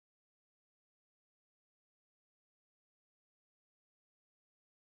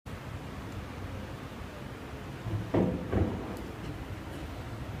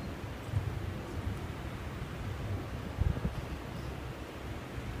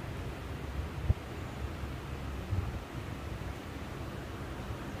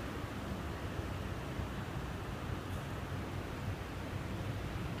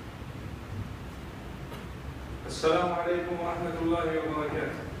السلام عليكم ورحمة الله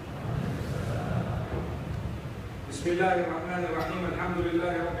وبركاته. بسم الله الرحمن الرحيم. الحمد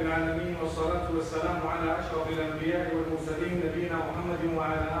لله رب العالمين، والصلاة والسلام على أشرف الأنبياء والمرسلين نبينا محمد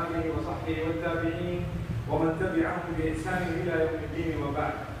وعلى آله وصحبه والتابعين ومن تبعهم بإحسان إلى يوم الدين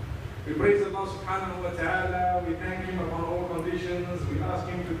وبعد. We praise Allah subhanahu wa ta'ala, we thank Him upon all conditions, we ask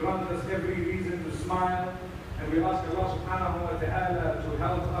Him to grant us every reason to smile, and we ask Allah subhanahu wa ta'ala to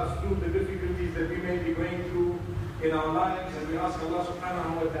help us through the difficulties that we may be going through in our lives, and we ask Allah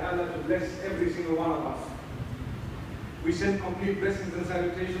subhanahu wa ta'ala to bless every single one of us. We send complete blessings and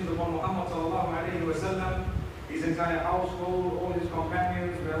salutations upon Muhammad sallallahu alayhi wa sallam, his entire household, all his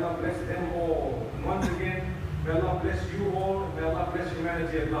companions. May Allah bless them all. And once again, may Allah bless you all, and may Allah bless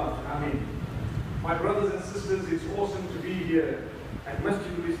humanity at large. Ameen. My brothers and sisters, it's awesome to be here at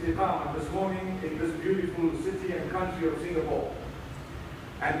Masjid Al-Istiqamah this morning in this beautiful city and country of Singapore.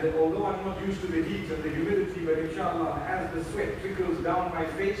 And although I'm not used to the heat and the humidity, but inshallah, as the sweat trickles down my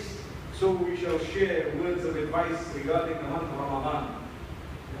face, so we shall share words of advice regarding the month of Ramadan.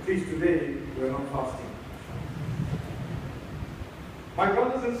 At least today, we're not fasting. My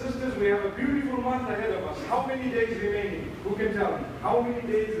brothers and sisters, we have a beautiful month ahead of us. How many days remaining? Who can tell me? How many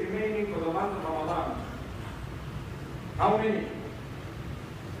days remaining for the month of Ramadan? How many?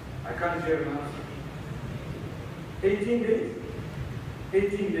 I can't hear an answer. 18 days.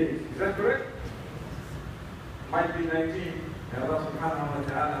 18 days. Is that correct? Might be 19. May Allah subhanahu wa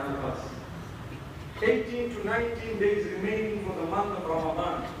ta'ala help us. 18 to 19 days remaining for the month of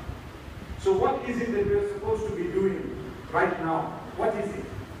Ramadan. So what is it that we are supposed to be doing right now? What is it?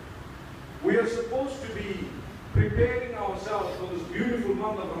 We are supposed to be preparing ourselves for this beautiful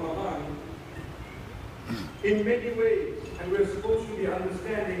month of Ramadan in many ways, and we are supposed to be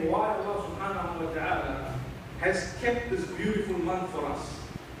understanding why Allah subhanahu wa ta'ala has kept this beautiful month for us.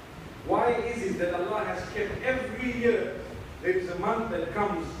 Why is it that Allah has kept every year there is a month that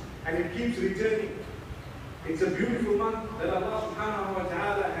comes and it keeps returning? It's a beautiful month that Allah subhanahu wa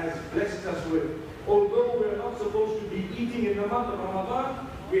ta'ala has blessed us with. Although we are not supposed to be eating in the month of Ramadan,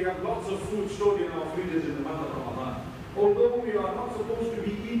 we have lots of food stored in our fridges in the month of Ramadan. Although we are not supposed to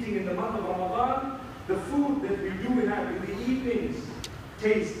be eating in the month of Ramadan, the food that we do have in the evenings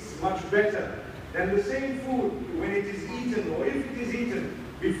tastes much better than the same food when it is eaten, or if it is eaten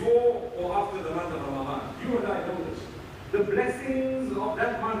before or after the month of Ramadan. You and I know this. The blessings of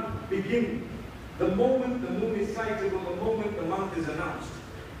that month begin the moment the moon is sighted, or the moment the month is announced.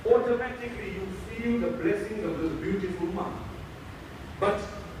 Automatically you feel the blessings of this beautiful month. But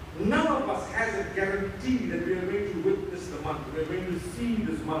none of us has a guarantee that we are going to witness the month, we are going to see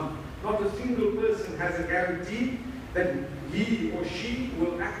this month. Not a single person has a guarantee that he or she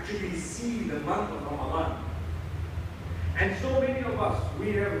will actually see the month of Ramadan. And so many of us,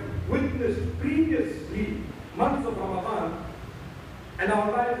 we have witnessed previously months of Ramadan, and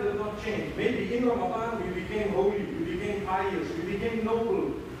our lives have not changed. Maybe in Ramadan we became holy, we became pious, we became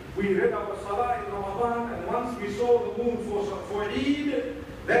noble. We read our salah in Ramadan, and once we saw the moon for Eid,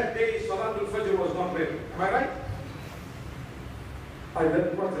 that day Salatul Fajr was not read. Am I right? I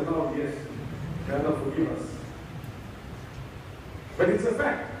read quite aloud, yes. May Allah forgive us. But it's a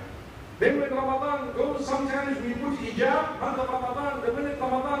fact. Then when Ramadan goes, sometimes we put hijab, month of Ramadan, the minute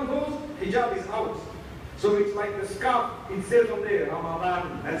Ramadan goes, hijab is out. So it's like the scarf, it says on there,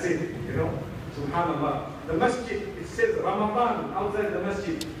 Ramadan, that's it, you know. Subhanallah. The masjid, it says Ramadan outside the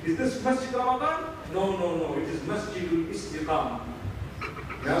masjid. Is this Masjid Ramadan? No, no, no. It is Masjid Al-Istiqamah.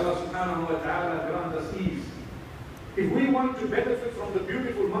 May Allah subhanahu wa ta'ala grant us ease. If we want to benefit from the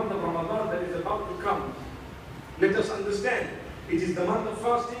beautiful month of Ramadan that is about to come, let us understand, it is the month of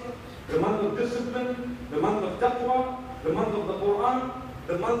fasting, the month of discipline, the month of taqwa, the month of the Quran,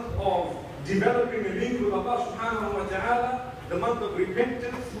 the month of developing a link with Allah subhanahu wa ta'ala, the month of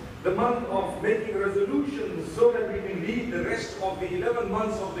repentance, the month of making resolutions so that we can lead the rest of the 11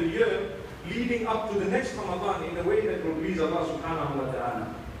 months of the year leading up to the next Ramadan in a way that will please Allah subhanahu wa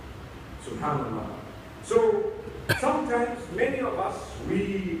ta'ala. Subhanallah. So sometimes many of us,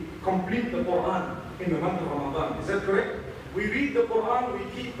 we complete the Quran in the month of Ramadan. Is that correct? We read the Quran,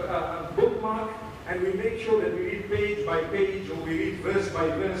 we keep a bookmark, and we make sure that we read page by page, or we read verse by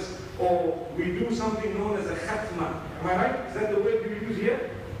verse, or we do something known as a khatma. Am I right? Is that the word we use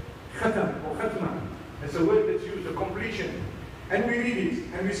here? Khatam or khatma. It's a word that's used, a completion. And we read it,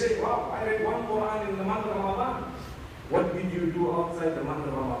 and we say, wow, I read one Quran in the month of Ramadan. What did you do outside the month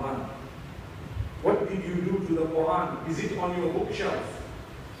of Ramadan? What did you do to the Quran? Is it on your bookshelf,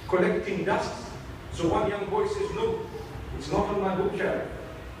 collecting dust? So one young boy says, no, it's not on my bookshelf.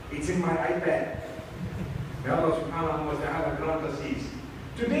 It's in my iPad. May Allah subhanahu wa ta'ala grant us ease.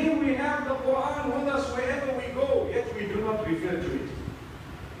 Today we have the Quran with us wherever we go, yet we do not refer to it.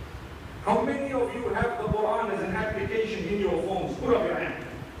 How many of you have the Quran as an application in your phones? Put up your hand.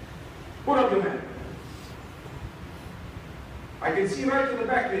 Put up your hand. I can see right in the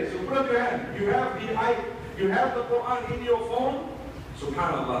back there, so put up your hand. You have the Quran in your phone?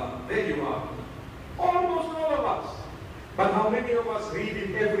 Subhanallah, there you are. Almost all of us. But how many of us read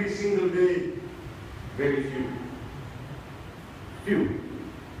it every single day? Very few. Few.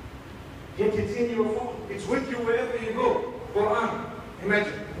 Yet it's in your phone. It's with you wherever you go. Quran.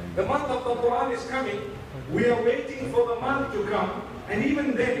 Imagine. The month of the Quran is coming. We are waiting for the month to come. And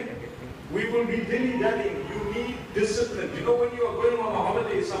even then, we will be dilly-dallying. You need discipline. You know, when you are going on a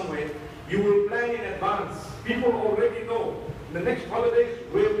holiday somewhere, you will plan in advance. People already know the next holidays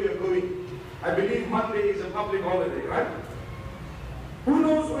where we are going. I believe Monday is a public holiday, right? Who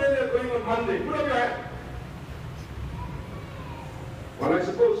knows where they are going on Monday? Put up your hand. Well, I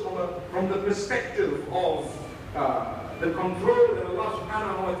suppose from the perspective of the control that Allah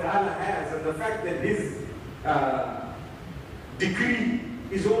subhanahu wa ta'ala has, and the fact that His decree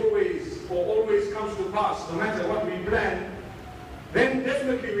is always comes to pass, no matter what we plan, then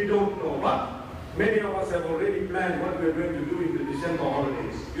definitely we don't know. But many of us have already planned what we're going to do in the December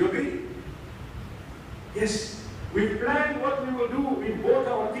holidays. You agree? Yes. We've planned what we will do. We bought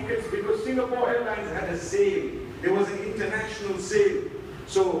our tickets because Singapore Airlines had a sale. There was an international sale.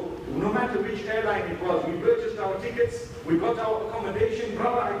 So no matter which airline it was, we purchased our tickets, we got our accommodation.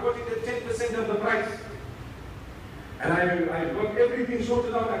 Brother, I got it at 10% of the price. And I got everything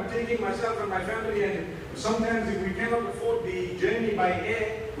sorted out. I'm taking myself and my family, and sometimes if we cannot afford the journey by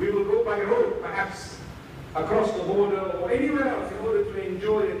air, we will go by road, perhaps across the border or anywhere else in order to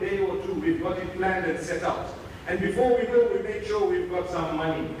enjoy a day or two. We've got it planned and set out. And before we go, we make sure we've got some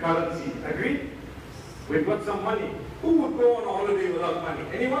money, currency. Agreed? We've got some money. Who would go on a holiday without money?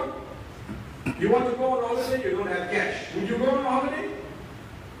 Anyone? You want to go on a holiday, you don't have cash. Would you go on a holiday?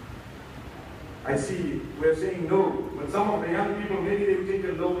 I see we're saying no, but some of the young people, maybe they will take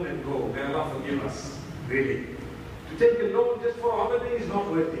a loan and go. May Allah forgive us, really. To take a loan just for a holiday is not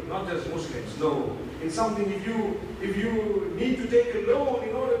worth it, not just Muslims, no. It's something, if you need to take a loan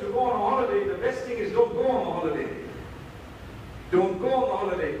in order to go on a holiday, the best thing is don't go on a holiday. Don't go on a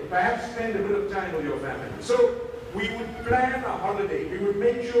holiday. Perhaps spend a bit of time with your family. So we would plan a holiday. We would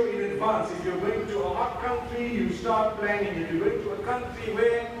make sure in advance. If you're going to a hot country, you start planning. If you're going to a country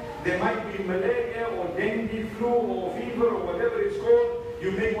where there might be malaria or dengue, flu or fever or whatever it's called,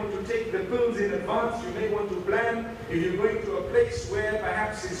 you may want to take the pills in advance. You may want to plan. If you're going to a place where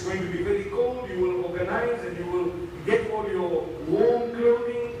perhaps it's going to be very cold, you will organize and you will get all your warm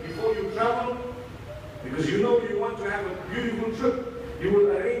clothing before you travel. Because you know you want to have a beautiful trip. You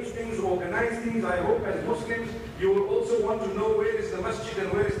will arrange things, organize things. I hope as Muslims, you will also want to know where is the masjid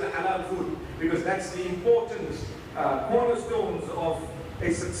and where is the halal food. Because that's the important cornerstones of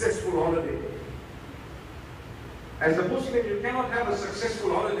a successful holiday. As a Muslim, you cannot have a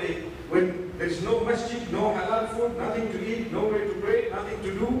successful holiday when there's no masjid, no halal food, nothing to eat, nowhere to pray, nothing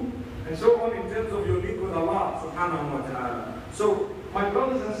to do, and so on in terms of your link with Allah subhanahu wa ta'ala. So, my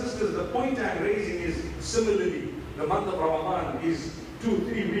brothers and sisters, the point I'm raising is similarly, the month of Ramadan is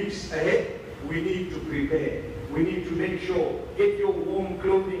 2-3 weeks ahead. We need to prepare. We need to make sure, get your warm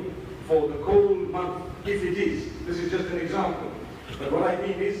clothing for the cold month, if it is. This is just an example. But what I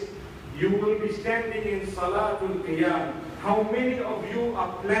mean is, you will be standing in Salatul Qiyam. How many of you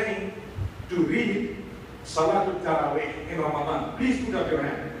are planning to read Salatul Taraweeh in Ramadan? Please put up your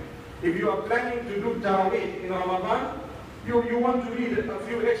hand. If you are planning to do Taraweeh in Ramadan, you want to read a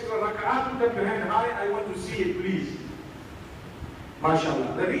few extra rak'at, put up your hand high. I want to see it, please.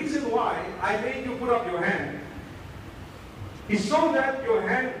 MashaAllah. The reason why I made you put up your hand is so that your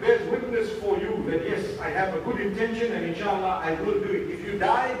hand bears witness for you that yes, I have a good intention and inshallah I will do it. If you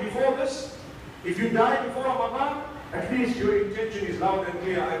die before this, if you die before Ramadan, at least your intention is loud and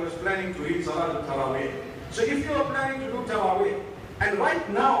clear. I was planning to read Salat al-Taraweeh. So if you are planning to do Taraweeh, and right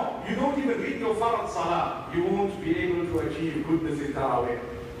now you don't even read your Farad Salah, you won't be able to achieve goodness in Taraweeh.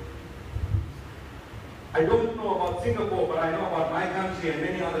 I don't know about Singapore, but I know about my country and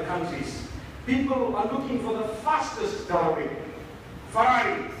many other countries. People are looking for the fastest Taraweeh.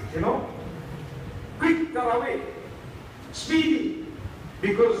 Ferrari, you know? Quick Taraweeh. Speedy.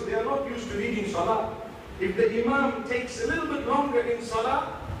 Because they are not used to reading Salah. If the Imam takes a little bit longer in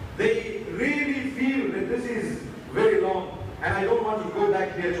Salah, they really feel that this is very long and I don't want to go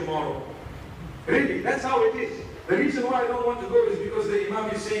back here tomorrow. Really, that's how it is. The reason why I don't want to go is because the Imam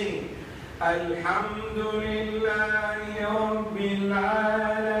is saying, Alhamdulillahi Rabbil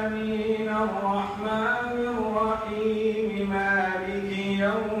Alameen Ar-Rahman Ar-Rahim Maliki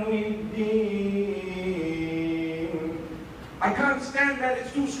understand that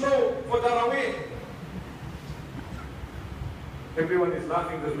it's too slow for Tarawih. Everyone is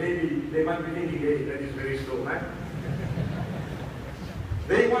laughing because maybe they might be thinking, hey, that is very slow, man.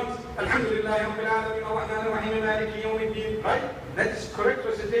 They want, Alhamdulillah, Rabbil Alameen, Ar-Rahman Ar-Rahim, Maliki Yawmiddin, right? That is correct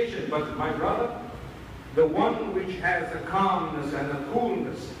recitation. But my brother, the one which has a calmness and a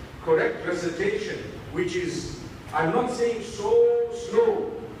coolness, correct recitation, which is, I'm not saying so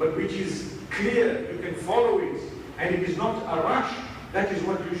slow, but which is clear, you can follow it, and it is not a rush, that is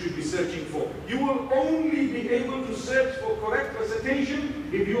what you should be searching for. You will only be able to search for correct recitation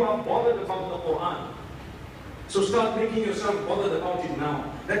if you are bothered about the Quran. So start making yourself bothered about it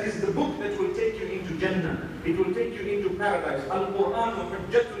now. That is the book that will take you into Jannah. It will take you into paradise. Al-Quran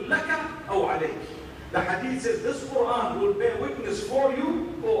hujjatul laka aw alayk. The hadith says this Quran will bear witness for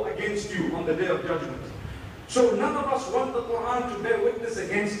you or against you on the day of judgment. So none of us want the Quran to bear witness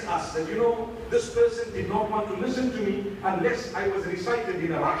against us. That this person did not want to listen to me unless I was recited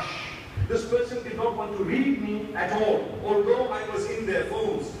in a rush. This person did not want to read me at all, although I was in their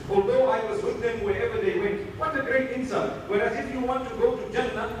phones, although I was with them wherever they went. What a great insult. Whereas if you want to go to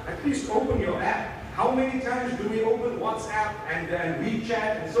Jannah, at least open your app. How many times do we open WhatsApp and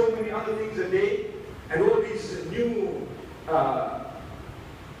WeChat and so many other things a day? And all these new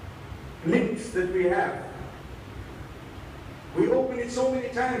links that we have. We open it so many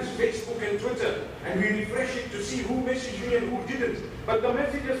times, Facebook and Twitter, and we refresh it to see who messaged me and who didn't. But the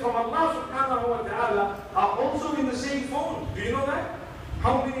messages from Allah subhanahu wa ta'ala are also in the same phone. Do you know that?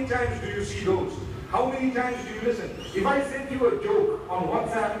 How many times do you see those? How many times do you listen? If I send you a joke on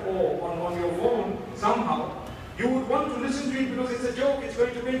WhatsApp or on your phone, somehow, you would want to listen to it because it's a joke, it's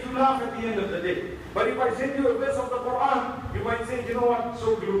going to make you laugh at the end of the day. But if I send you a verse of the Quran, you might say, you know what,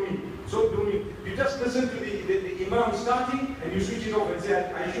 so gloomy, so gloomy. You just listen to the Imam starting and you switch it off and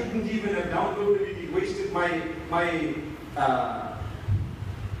say, I shouldn't even have downloaded it, it wasted my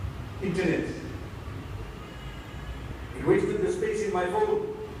internet. It wasted the space in my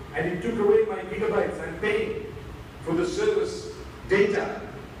phone and it took away my gigabytes. I'm paying for the service data.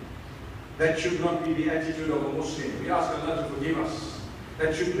 That should not be the attitude of a Muslim. We ask Allah to forgive us.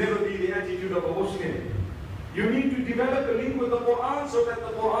 That should never be the attitude of a Muslim. You need to develop a link with the Quran so that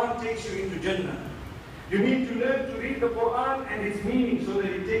the Quran takes you into Jannah. You need to learn to read the Quran and its meaning so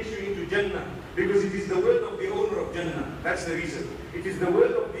that it takes you into Jannah. Because it is the word of the owner of Jannah. That's the reason. It is the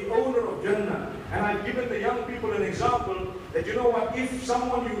word of the owner of Jannah. And I've given the young people an example that you know what, if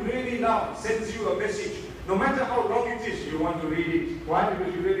someone you really love sends you a message, no matter how long it is, you want to read it. Why?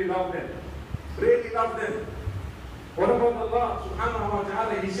 Because you really love them. Really love them. What about Allah subhanahu wa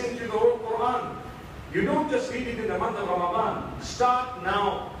ta'ala? He sent you the whole Quran. You don't just read it in the month of Ramadan. Start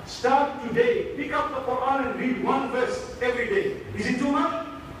now. Start today. Pick up the Quran and read one verse every day. Is it too much?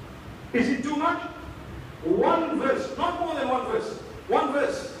 Is it too much? One verse, not more than one verse. One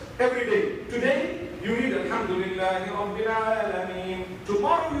verse every day. Today, you read Alhamdulillahi Rabbil Alameen.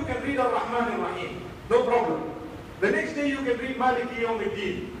 Tomorrow you can read Ar-Rahman Ar-Rahim. No problem. The next day you can read Maliki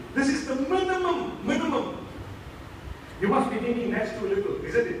Yawmiddin. This is the minimum. You must be thinking that's too little,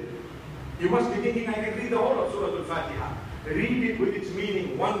 isn't it? You must be thinking I can read the whole of Surah Al-Fatiha. Read it with its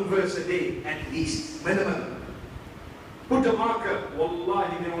meaning, one verse a day at least, minimum. Put a marker,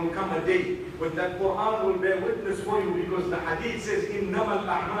 wallahi there will come a day when that Quran will bear witness for you because the hadith says, إِنَّمَا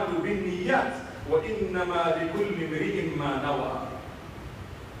الْأَعْمَالُ بِالنِّيَّاتِ وَإِنَّمَا لِكُلِّ امْرِئٍ مَّا نَوَىٰ.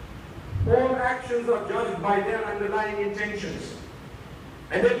 All actions are judged by their underlying intentions.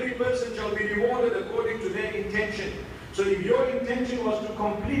 And every person shall be rewarded according to their intention. So if your intention was to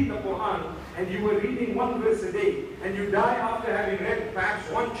complete the Quran and you were reading one verse a day and you die after having read perhaps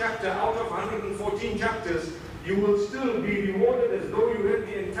one chapter out of 114 chapters, you will still be rewarded as though you read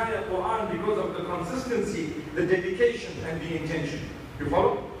the entire Quran because of the consistency, the dedication and the intention. You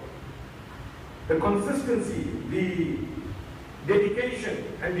follow? The consistency, the dedication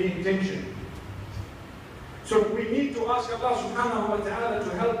and the intention. So we need to ask Allah subhanahu wa ta'ala to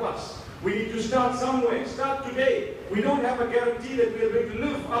help us. We need to start somewhere. Start today. We don't have a guarantee that we are going to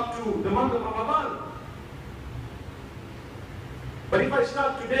live up to the month of Ramadan. But if I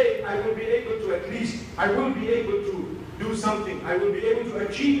start today, I will be able to do something. I will be able to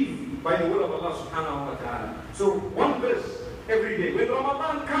achieve by the will of Allah subhanahu wa ta'ala. So one verse every day. When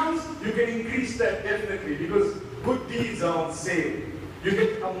Ramadan comes, you can increase that definitely because good deeds are on sale. You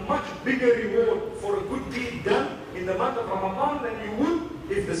get a much bigger reward for a good deed done in the month of Ramadan than you would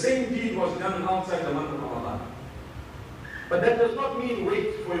if the same deed was done outside the month of Ramadan. But that does not mean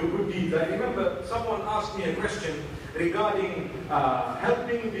wait for your good deeds. I remember someone asked me a question regarding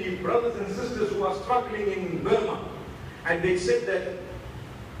helping the brothers and sisters who are struggling in Burma. And they said that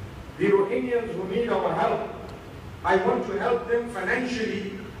the Rohingyans who need our help, I want to help them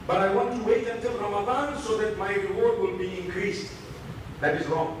financially, but I want to wait until Ramadan so that my reward will be increased. That is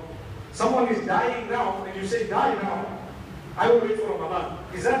wrong. Someone is dying now, and you say, die now. I will wait for Ramadan.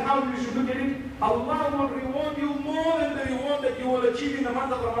 Is that how you should look at it? Allah will reward you more than the reward that you will achieve in the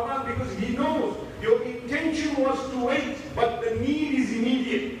month of Ramadan, because He knows your intention was to wait, but the need is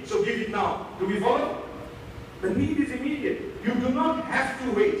immediate. So give it now. Do we follow? The need is immediate. You do not have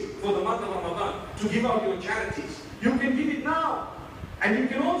to wait for the month of Ramadan to give out your charities. You can give it now. And you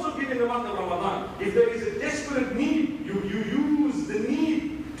can also give in the month of Ramadan. If there is a desperate need, you use the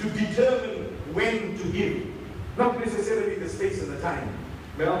need to determine when to give. Not necessarily the space and the time.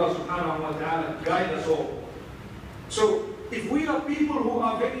 May Allah subhanahu wa ta'ala guide us all. So, if we are people who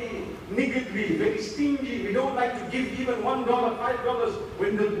are very niggardly, very stingy, we don't like to give even $1, $5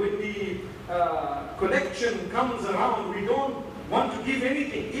 when the collection comes around, we don't want to give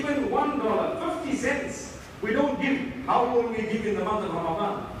anything, even $1, 50 cents, we don't give. How will we give in the month of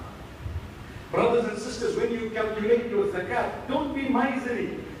Ramadan? Brothers and sisters, when you calculate your zakat, don't be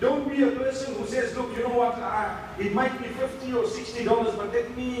miserly. Don't be a person who says, look, you know what, it might be $50 or $60, but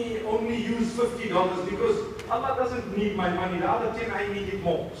let me only use $50 because Allah doesn't need my money. The other 10, I need it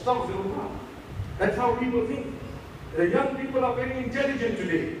more. Astaghfirullah. That's how people think. The young people are very intelligent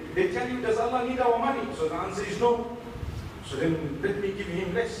today. They tell you, does Allah need our money? So the answer is no. So then let me give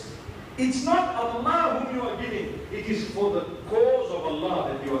Him less. It's not Allah whom you are giving. It is for the cause of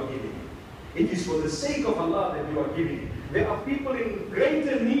Allah that you are giving. It is for the sake of Allah that you are giving. There are people in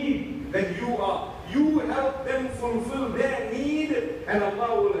greater need than you are. You help them fulfill their need, and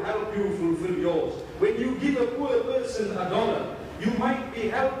Allah will help you fulfill yours. When you give a poor person $1, you might be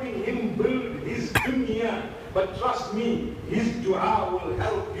helping him build his dunya, but trust me, his dua will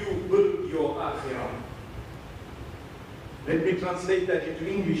help you build your akhirah. Let me translate that into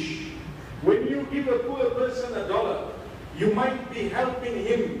English. When you give a poor person $1, you might be helping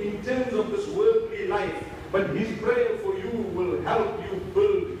him in terms of this worldly life, but his prayer for you will help you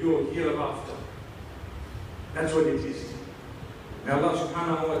build your hereafter. That's what it is. May Allah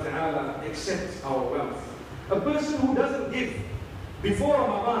subhanahu wa ta'ala accept our wealth. A person who doesn't give before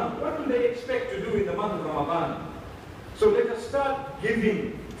Ramadan, what do they expect to do in the month of Ramadan? So let us start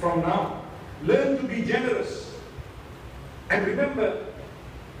giving from now. Learn to be generous. And remember,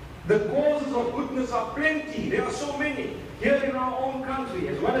 the causes of goodness are plenty. There are so many. Here in our own country,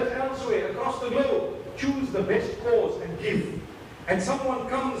 as well as elsewhere, across the globe, choose the best cause and give. And someone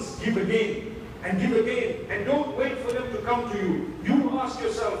comes, give again, and give again. And don't wait for them to come to you. You ask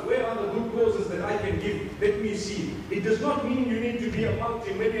yourself, where are the good causes that I can give? Let me see. It does not mean you need to be a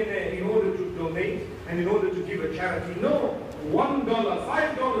multi-millionaire in order to donate and in order to give a charity. No. $1,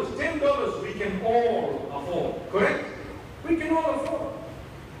 $5, $10, we can all afford. Correct? We can all afford.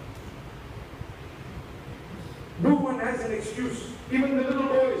 No one has an excuse. Even the little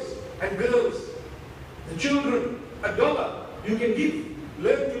boys and girls, the children, $1 you can give.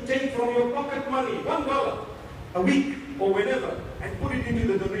 Learn to take from your pocket money, $1 a week or whenever, and put it into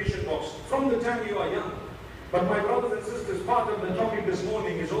the donation box from the time you are young. But my brothers and sisters, part of the topic this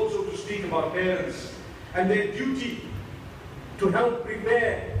morning is also to speak about parents and their duty to help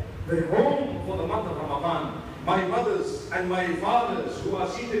prepare the home for the month of Ramadan. My mothers and my fathers who are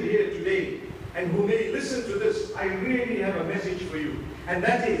seated here today, and who may listen to this, I really have a message for you. And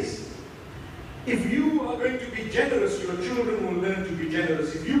that is, if you are going to be generous, your children will learn to be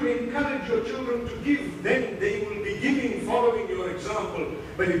generous. If you encourage your children to give, then they will be giving following your example.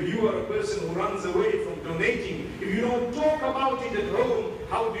 But if you are a person who runs away from donating, if you don't talk about it at home,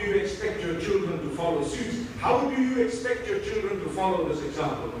 how do you expect your children to follow suit? How do you expect your children to follow this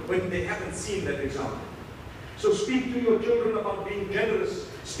example when they haven't seen that example? So speak to your children about being generous.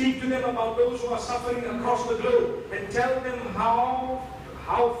 Speak to them about those who are suffering across the globe, and tell them how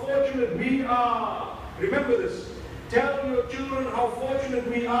fortunate we are. Remember this. Tell your children how fortunate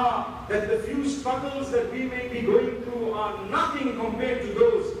we are that the few struggles that we may be going through are nothing compared to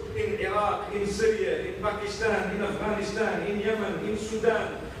those in Iraq, in Syria, in Pakistan, in Afghanistan, in Yemen, in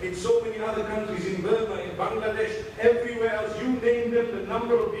Sudan, in so many other countries, in Burma, in Bangladesh, everywhere else. You name them, the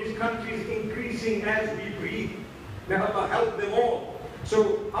number of these countries increasing as we breathe. May Allah help them all.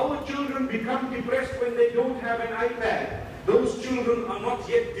 So our children become depressed when they don't have an iPad. Those children are not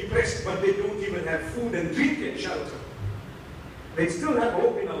yet depressed, but they don't even have food and drink and shelter. They still have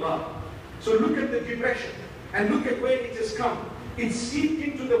hope in Allah. So look at the depression and look at where it has come. It's seeped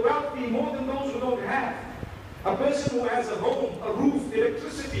into the wealthy more than those who don't have. A person who has a home, a roof,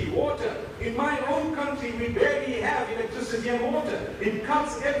 electricity, water. In my own country, we barely have electricity and water. It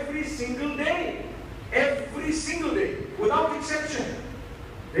cuts every single day. Every single day, without exception.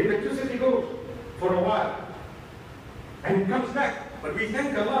 The electricity goes for a while. And it comes back. But we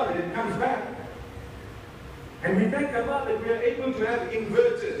thank Allah that it comes back. And we thank Allah that we are able to have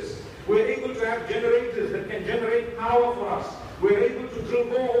inverters. We're able to have generators that can generate power for us. We're able to drill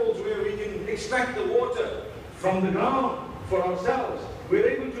boreholes where we can extract the water from the ground for ourselves. We're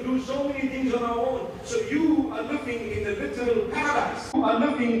able to do so many things on our own. So you are living in a literal paradise. You are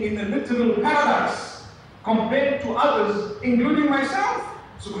living in a literal paradise compared to others, including myself.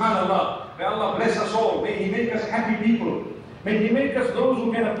 Subhanallah. May Allah bless us all. May He make us happy people. May He make us those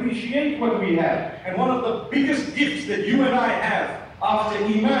who can appreciate what we have. And one of the biggest gifts that you and I have after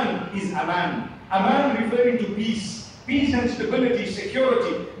Iman is Aman. Aman referring to peace. Peace and stability,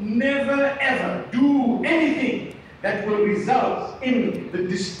 security. Never ever do anything that will result in the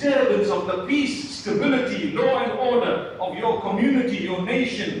disturbance of the peace, stability, law and order of your community, your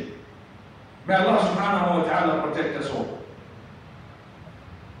nation. May Allah subhanahu wa ta'ala protect us all.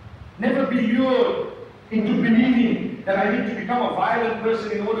 Never be lured into believing that I need to become a violent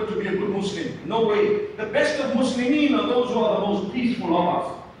person in order to be a good Muslim. No way. The best of Muslimin are those who are the most peaceful of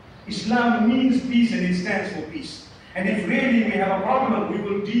us. Islam means peace and it stands for peace. And if really we have a problem, we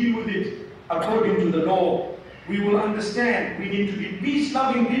will deal with it according to the law. We will understand we need to be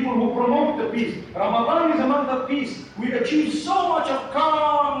peace-loving people who promote the peace. Ramadan is a month of peace. We achieve so much of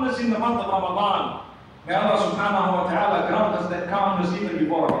calmness in the month of Ramadan. May Allah subhanahu wa ta'ala grant us that calmness even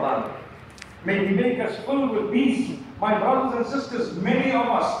before Ramadan. May He make us filled with peace. My brothers and sisters, many of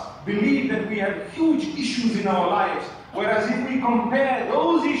us believe that we have huge issues in our lives, whereas if we compare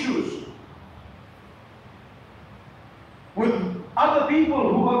those issues with other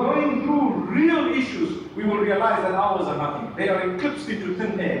people who are going through real issues, we will realize that ours are nothing. They are eclipsed into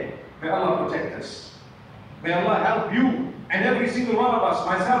thin air. May Allah protect us. May Allah help you and every single one of us,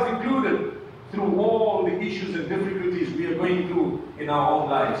 myself included, through all the issues and difficulties we are going through in our own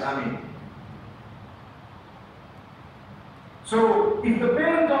lives. Ameen. So, if the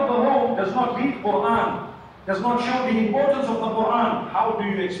parent of the home does not read Quran, does not show the importance of the Quran, how do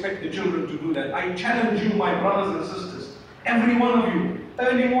you expect the children to do that? I challenge you, my brothers and sisters, every one of you,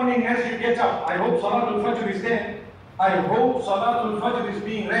 early morning as you get up. I hope Salatul Fajr is there. I hope Salatul Fajr is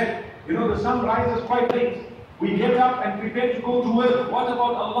being read. You know, the sun rises quite late. We get up and prepare to go to work. What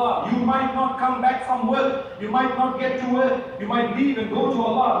about Allah? You might not come back from work. You might not get to work. You might leave and go to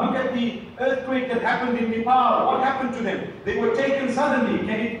Allah. Look at the earthquake that happened in Nepal. What happened to them? They were taken suddenly.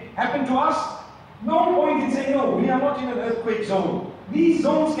 Can it happen to us? No point in saying, no, we are not in an earthquake zone. These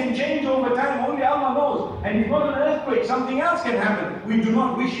zones can change over time. Only Allah knows. And if not an earthquake, something else can happen. We do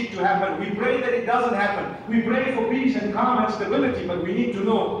not wish it to happen. We pray that it doesn't happen. We pray for peace and calm and stability. But we need to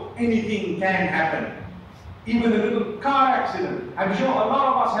know anything can happen. Even a little car accident. I'm sure a lot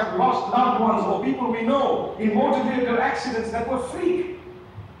of us have lost loved ones or people we know in motor vehicle accidents that were freak.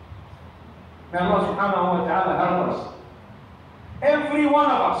 May Allah subhanahu wa ta'ala help us. Every one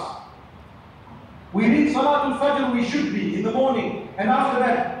of us. We read Salatul Fajr, we should be in the morning. And after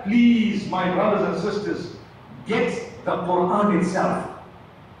that, please, my brothers and sisters, get the Quran itself.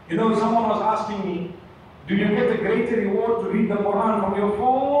 You know, someone was asking me, do you get a greater reward to read the Quran from your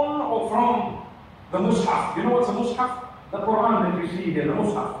phone or from the Mus'haf? You know what's a Mus'haf? The Quran that you see here, the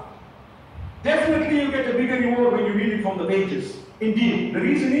Mus'haf. Definitely you get a bigger reward when you read it from the pages. Indeed, the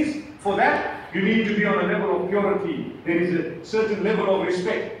reason is, for that, you need to be on a level of purity. There is a certain level of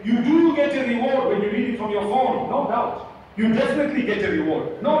respect. You do get a reward when you read it from your phone, no doubt. You definitely get a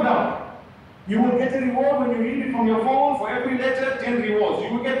reward, no doubt. You will get a reward when you read it from your phone. For every letter, 10 rewards.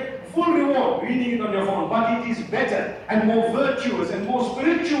 You will get full reward reading it on your phone. But it is better and more virtuous and more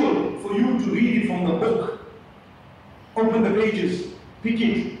spiritual for you to read it from the book. Open the pages, pick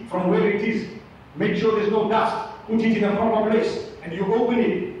it from where it is. Make sure there's no dust. Put it in a proper place. And you open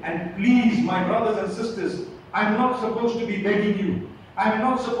it. And please, my brothers and sisters, I'm not supposed to be begging you. I'm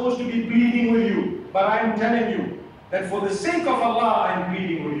not supposed to be pleading with you. But I'm telling you that for the sake of Allah, I'm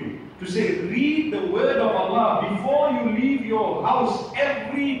pleading with you. To say, read the word of Allah before you leave your house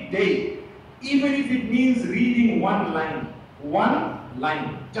every day. Even if it means reading one line. One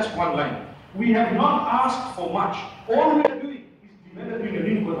line. Just one line. We have not asked for much. All we are doing is developing a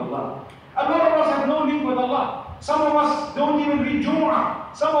link with Allah. A lot of us have no link with Allah. Some of us don't even read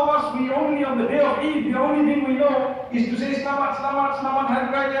Jumu'ah. Some of us, we only on the day of Eid, the only thing we know is to say Slamat, Slamat, Slamat,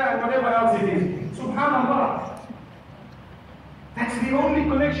 Hari Raya, and whatever else it is. Subhanallah. That's the only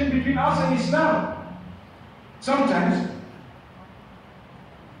connection between us and Islam. Sometimes.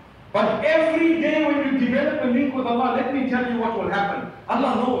 But every day when you develop a link with Allah, let me tell you what will happen.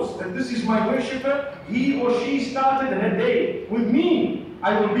 Allah knows that this is my worshipper. He or she started her day with me.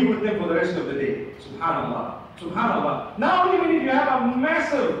 I will be with them for the rest of the day. Subhanallah. Subhanallah. Now even if you have a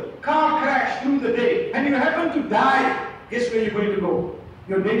massive car crash through the day and you happen to die, guess where you're going to go?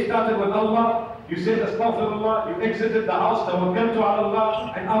 Your day started with Allah, you said Astaghfirullah, you exited the house, Tawakkaltu ala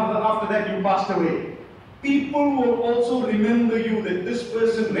Allah, and after that you passed away. People will also remember you that this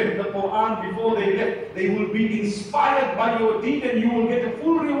person read the Quran before they left. They will be inspired by your deed and you will get a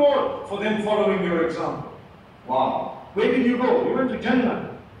full reward for them following your example. Wow. Where did you go? You went to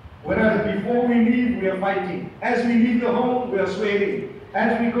Jannah. Whereas before we leave, we are fighting. As we leave the home, we are swearing.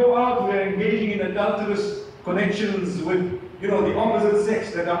 As we go out, we are engaging in adulterous connections with, the opposite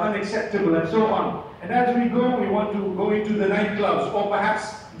sex that are unacceptable and so on. And as we go, we want to go into the nightclubs or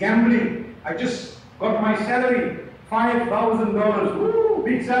perhaps gambling. I just got my salary, $5,000. Woo,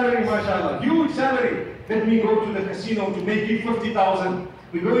 big salary, mashallah, huge salary. Let me go to the casino to make it 50,000.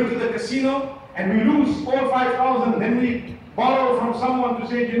 We go into the casino and we lose all 5,000. Then we borrow from someone to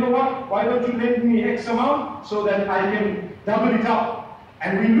say, you know what, why don't you lend me X amount so that I can double it up.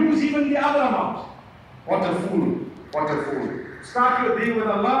 And we lose even the other amount. What a fool, what a fool. Start your day with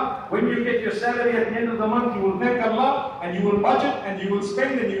Allah. When you get your salary at the end of the month, you will thank Allah and you will budget and you will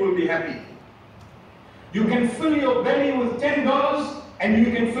spend and you will be happy. You can fill your belly with $10 and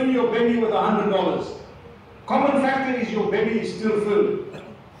you can fill your belly with $100. Common factor is your belly is still filled.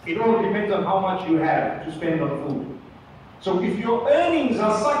 It all depends on how much you have to spend on food. So if your earnings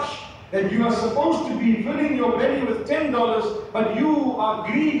are such that you are supposed to be filling your belly with $10, but you are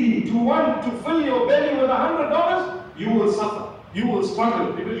greedy to want to fill your belly with $100, you will suffer. You will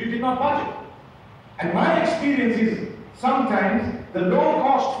struggle because you did not budget. And my experience is sometimes the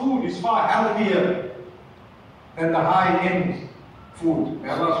low-cost food is far healthier than the high-end food. May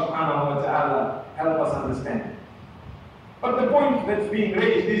Allah subhanahu wa ta'ala help us understand. But the point that's being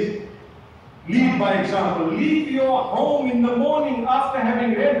raised is, lead by example. Leave your home in the morning after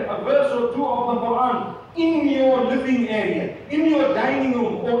having read a verse or two of the Quran in your living area, in your dining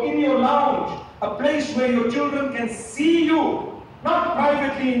room or in your lounge, a place where your children can see you, not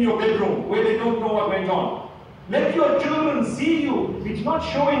privately in your bedroom where they don't know what went on. Let your children see you. It's not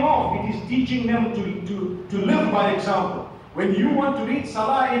showing off, it is teaching them to live by example. When you want to read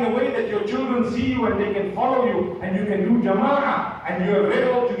Salah in a way that your children see you and they can follow you and you can do Jama'ah and you have read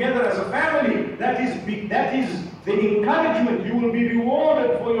all together as a family, that is the encouragement. You will be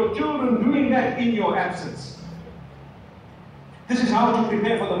rewarded for your children doing that in your absence. This is how to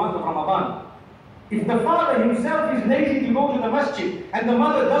prepare for the month of Ramadan. If the father himself is lazy to go to the masjid and the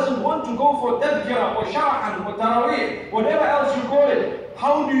mother doesn't want to go for tadhkirah or sha'an or tarawih, whatever else you call it,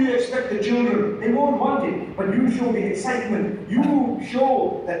 how do you expect the children? They won't want it, but you show the excitement. You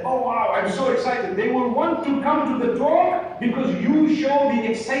show that, oh wow, I'm so excited. They will want to come to the talk because you show the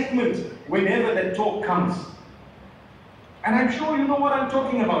excitement whenever that talk comes. And I'm sure you know what I'm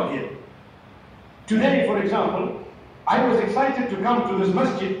talking about here. Today, for example, I was excited to come to this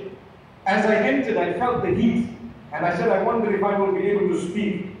masjid. As I entered, I felt the heat. And I said, I wonder if I will be able to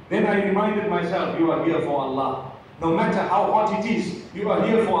speak. Then I reminded myself, you are here for Allah. No matter how hot it is, you are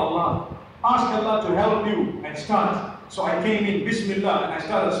here for Allah. Ask Allah to help you and start. So I came in, Bismillah, and I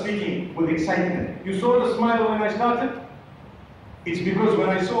started speaking with excitement. You saw the smile when I started? It's because when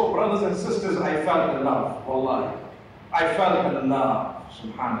I saw brothers and sisters, I felt the love. Wallahi. I felt the love.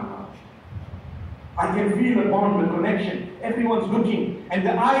 Subhanallah. I can feel the bond, the connection. Everyone's looking, and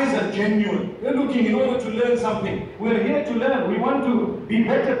the eyes are genuine. We're looking in order to learn something. We're here to learn. We want to be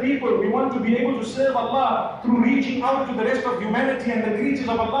better people. We want to be able to serve Allah through reaching out to the rest of humanity and the creatures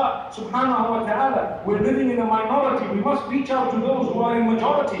of Allah subhanahu wa ta'ala. We're living in a minority. We must reach out to those who are in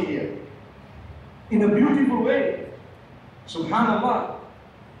majority here in a beautiful way. Subhanallah.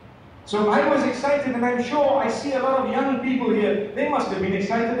 So I was excited, and I'm sure I see a lot of young people here. They must have been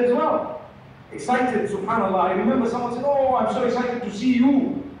excited as well. Excited, subhanallah. I remember someone said, oh, I'm so excited to see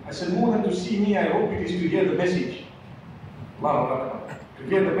you. I said, more than to see me, I hope it is to hear the message. Allahu Akbar. To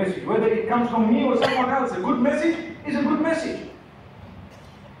hear the message. Whether it comes from me or someone else, a good message is a good message.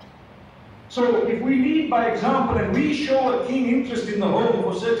 So if we lead by example and we show a keen interest in the home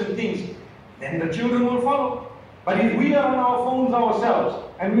for certain things, then the children will follow. But if we are on our phones ourselves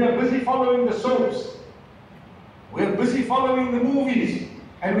and we are busy following the soaps, we are busy following the movies,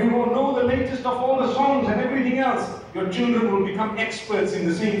 and we will know the latest of all the songs and everything else, your children will become experts in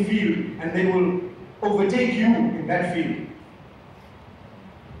the same field and they will overtake you in that field.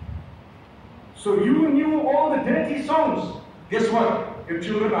 So you knew all the dirty songs. Guess what? Your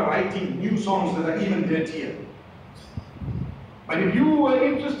children are writing new songs that are even dirtier. But if you were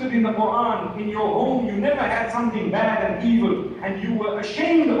interested in the Quran, in your home, you never had something bad and evil, and you were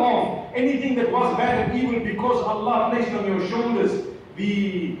ashamed of anything that was bad and evil because Allah placed on your shoulders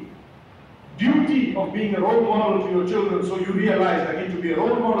the duty of being a role model to your children. So you realize, I need to be a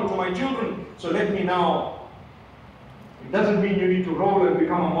role model to my children, so let me now It doesn't mean you need to roll and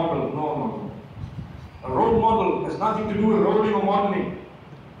become a model. No, no, no. A role model has nothing to do with rolling or modeling.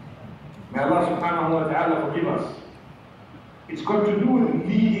 May Allah subhanahu wa ta'ala forgive us. It's got to do with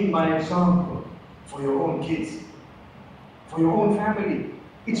leading by example for your own kids, for your own family.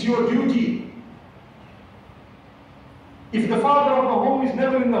 It's your duty. If the father of the home is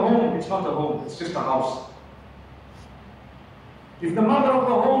never in the home, it's not a home, it's just a house. If the mother of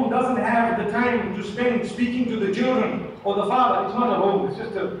the home doesn't have the time to spend speaking to the children or the father, it's not a home,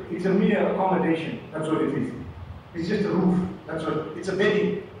 it's a mere accommodation. That's what it is. It's just a roof. That's what it's a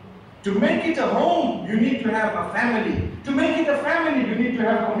bedding. To make it a home, you need to have a family. To make it a family, you need to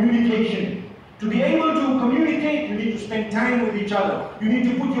have communication. To be able to communicate, you need to spend time with each other. You need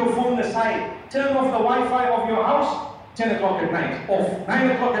to put your phone aside. Turn off the Wi-Fi of your house, 10 o'clock at night, off,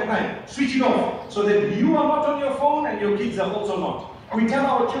 9 o'clock at night. Switch it off, so that you are not on your phone and your kids are also not. We tell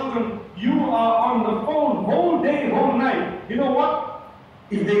our children, you are on the phone whole day, whole night. You know what?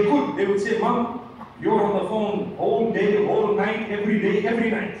 If they could, they would say, Mom, you're on the phone whole day, whole night, every day, every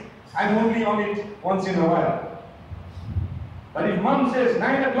night. I'm only on it once in a while. But if Mom says,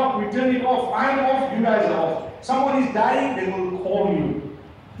 9 o'clock, we turn it off, I'm off, you guys are off. Someone is dying, they will call you.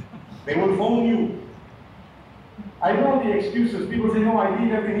 They will phone you. I know the excuses. People say, no, I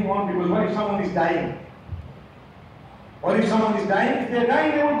leave everything on because what if someone is dying? What if someone is dying? If they're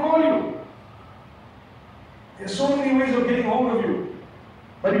dying, they will call you. There's so many ways of getting hold of you.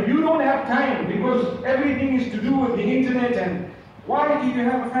 But if you don't have time, because everything is to do with the internet, and why do you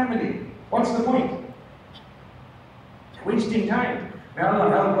have a family? What's the point? Wasting time. May Allah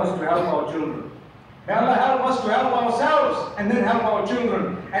help us to help our children. May Allah help us to help ourselves and then help our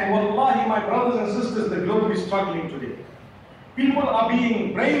children. And wallahi, my brothers and sisters, the globe is struggling today. People are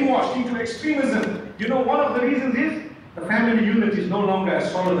being brainwashed into extremism. You know, one of the reasons is the family unit is no longer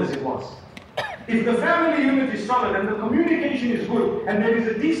as solid as it was. If the family unit is solid and the communication is good and there is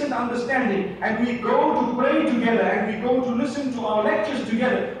a decent understanding and we go to pray together and we go to listen to our lectures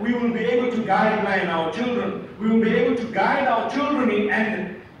together, we will be able to guideline our children. We will be able to guide our children in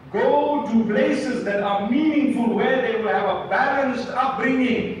and go to places that are meaningful, where they will have a balanced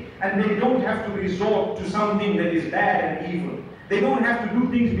upbringing and they don't have to resort to something that is bad and evil. They don't have to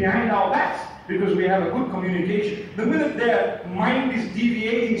do things behind our backs because we have a good communication. The minute their mind is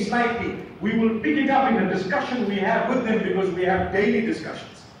deviating slightly, we will pick it up in the discussion we have with them because we have daily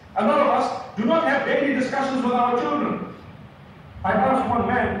discussions. A lot of us do not have daily discussions with our children. I asked one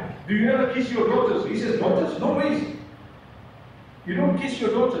man, do you ever kiss your daughters? He says, daughters? No ways. You don't kiss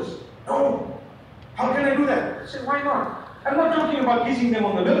your daughters? No. How can I do that? I said, why not? I'm not talking about kissing them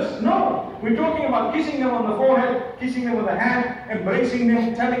on the lips. No. We're talking about kissing them on the forehead, kissing them with a hand, embracing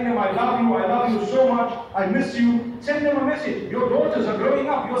them, telling them, I love you so much, I miss you. Send them a message. Your daughters are growing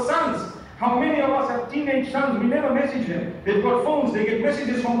up, your sons. How many of us have teenage sons? We never message them. They've got phones, they get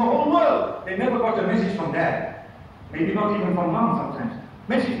messages from the whole world. They never got a message from dad. Maybe not even from mom sometimes.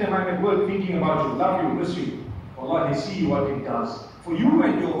 Message them, I'm at work thinking about you, love you, miss you. Allah, they see what it does. For you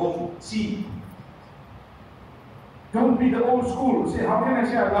and your home, see. Don't be the old school. Say, how can I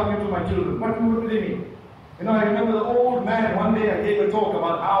say I love you to my children? What do they mean? You know, I remember the old man, one day I gave a talk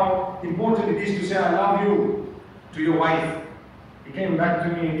about how important it is to say I love you to your wife. He came back to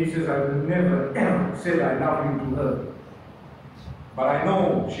me and he says, I've never ever said I love you to her. But I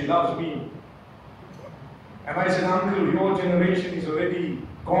know she loves me. And I said, Uncle, your generation is already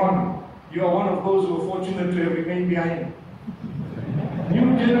gone. You are one of those who are fortunate to have remained behind.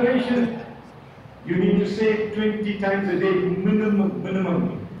 New generation, you need to say 20 times a day,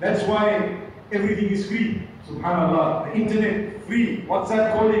 minimum. That's why everything is free. Subhanallah. The internet, free.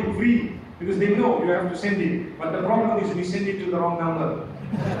 WhatsApp calling, free. Because they know you have to send it. But the problem is we send it to the wrong number.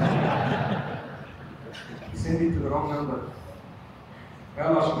 We send it to the wrong number. May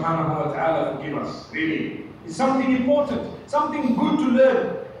Allah subhanahu wa ta'ala forgive us. Really. It's something important. Something good to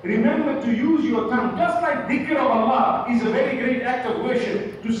learn. Remember to use your tongue. Just like dhikr of Allah is a very great act of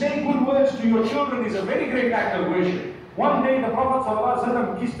worship. To say good words to your children is a very great act of worship. One day the Prophet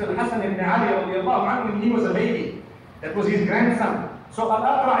ﷺ kissed Al-Hasan ibn Ali when he was a baby. That was his grandson. So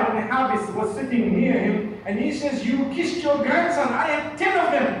Al-Aqra ibn Habis was sitting near him and he says, you kissed your grandson. I have 10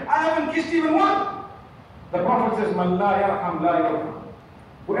 of them. I haven't kissed even one. The Prophet says, Man la yarham la yarham.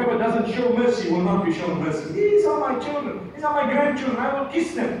 Whoever doesn't show mercy will not be shown mercy. These are my children. These are my grandchildren. I will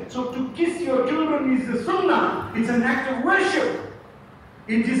kiss them. So to kiss your children is the sunnah. It's an act of worship.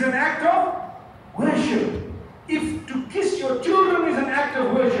 It is an act of worship. If to kiss your children is an act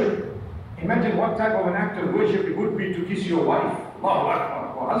of worship, imagine what type of an act of worship it would be to kiss your wife. Allahu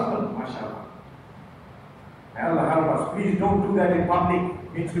Akbar. Or husband, mashallah. May Allah help us. Please don't do that in public.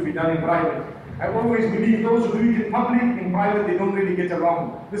 needs to be done in private. I always believe those who do it in public, in private, they don't really get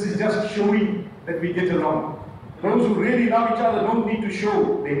along. This is just showing that we get along. Those who really love each other don't need to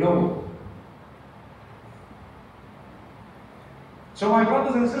show, they know. So my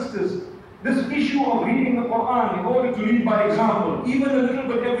brothers and sisters, this issue of reading the Quran in order to lead by example, even a little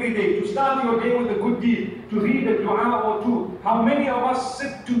bit every day, to start your day with a good deed, to read a dua or two. How many of us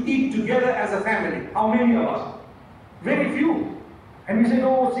sit to eat together as a family? How many of us? Very few. And we say,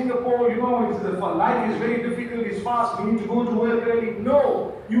 oh, Singapore, you know, life is very difficult, it's fast, we need to go to work early.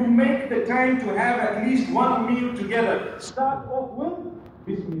 No, you make the time to have at least one meal together. Start off with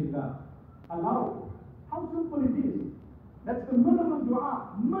Bismillah. Allow. How simple it is. That's the minimum dua.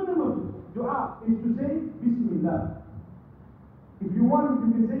 Minimum dua is to say Bismillah. If you want,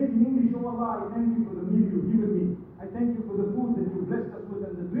 you can say it in English, oh Allah, I thank you for the meal you've given me. I thank you for the food that you blessed us with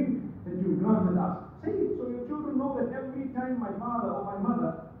and the drink that you granted us. Say it so your children know that every time my father or my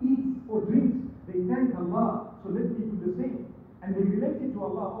mother eats or drinks, they thank Allah. So let me do the same. And they relate it to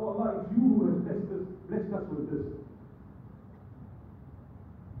Allah. Oh Allah, it's you who has blessed us with this.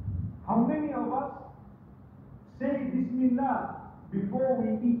 How many of us say Bismillah before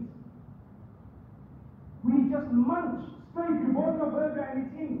we eat? We just munch straight. You bought your burger and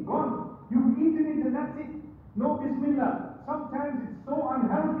it's in, gone. You've eaten it and that's it. No Bismillah. Sometimes it's so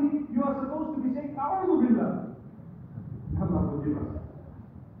unhealthy, you are supposed to be saying, A'udhu Billah. Allah forgive us.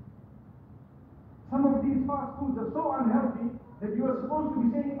 Some of these fast foods are so unhealthy that you are supposed to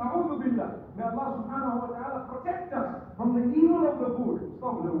be saying, A'udhu Billah. May Allah subhanahu wa ta'ala protect us from the evil of the food.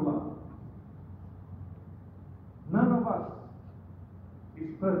 Astaghfirullah. None of us is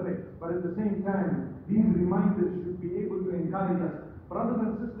perfect, but at the same time, these reminders should be able to encourage us. Brothers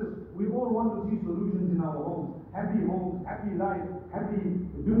and sisters, we all want to see solutions in our homes, happy life, happy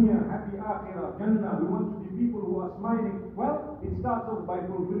dunya, happy akhirah, Jannah. We want to be people who are smiling. Well, it starts off by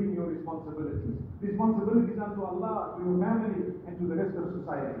fulfilling your responsibilities. Responsibilities unto Allah, to your family, and to the rest of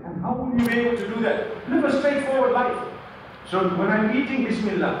society. And how will you be able to do that? Live a straightforward life. So when I'm eating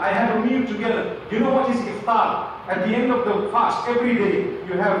Bismillah, I have a meal together. You know what is iftar? At the end of the fast, every day,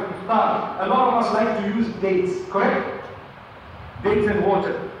 you have iftar. A lot of us like to use dates, correct? Dates and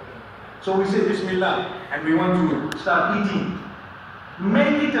water. So we say Bismillah and we want to start eating.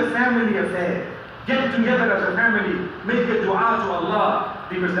 Make it a family affair. Get together as a family. Make a dua to Allah,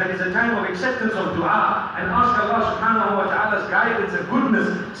 because that is a time of acceptance of dua, and ask Allah subhanahu wa ta'ala's guidance and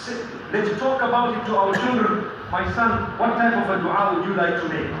goodness. Let's talk about it to our children. My son, what type of a dua would you like to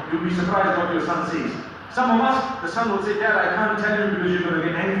make? You'll be surprised what your son says. Some of us, the son will say, Dad, I can't tell you because you're going to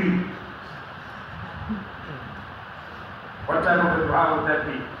get angry. What type of a dua would that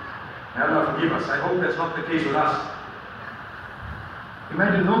be? May Allah forgive us. I hope that's not the case with us.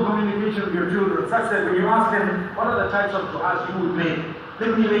 Imagine no communication with your children, such that when you ask them, what are the types of du'as you would make?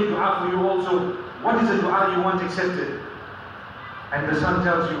 Let me make dua for you also. What is the dua you want accepted? And the son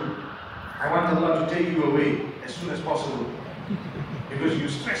tells you, I want Allah to take you away as soon as possible, because you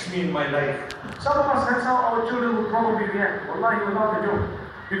stress me in my life. Some of us, that's how our children would probably react. Wallahi, without a joke.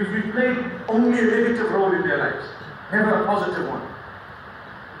 Because we've played only a negative role in their lives, never a positive one.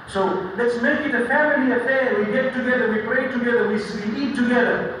 So let's make it a family affair. We get together, we pray together, we eat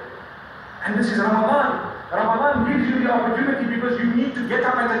together. And this is Ramadan. Ramadan gives you the opportunity, because you need to get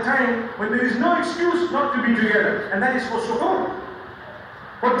up at a time when there is no excuse not to be together. And that is for suhoor.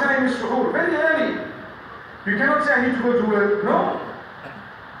 What time is suhoor? Very early. You cannot say, I need to go to work. No.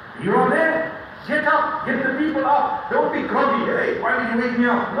 You are there. Get up. Get the people up. Don't be groggy. Hey, why did you wake me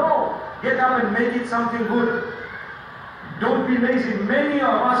up? No. Get up and make it something good. Don't be lazy. Many of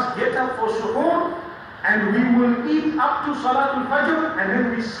us get up for suhoor and we will eat up to Salatul Fajr, and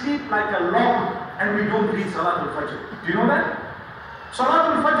then we sleep like a log and we don't read Salatul Fajr. Do you know that?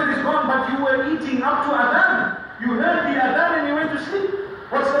 Salatul Fajr is gone, but you were eating up to Adhan. You heard the Adhan and you went to sleep.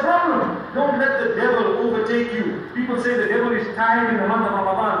 What's the problem? Don't let the devil overtake you. People say the devil is tired in the month of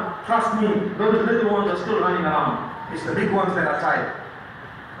Ramadan. Trust me, those little ones are still running around. It's the big ones that are tired.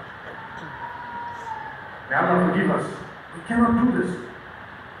 May Allah forgive us. We cannot do this.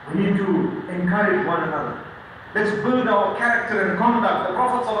 We need to encourage one another. Let's build our character and conduct. The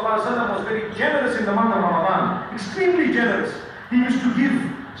Prophet ﷺ was very generous in the month of Ramadan. Extremely generous. He used to give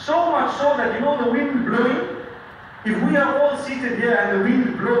so much so that, you know, the wind blowing. If we are all seated here and the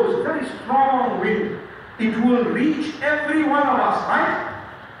wind blows, very strong wind, it will reach every one of us, right?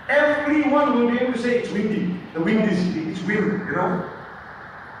 Everyone will be able to say it's windy. The wind is, it's wind, you know.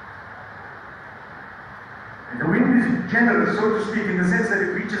 And the wind is generous, so to speak, in the sense that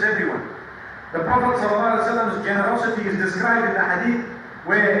it reaches everyone. The Prophet ﷺ's generosity is described in the hadith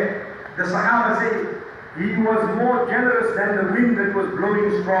where the Sahaba say, He was more generous than the wind that was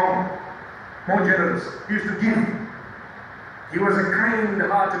blowing strong. More generous. He used to give. He was a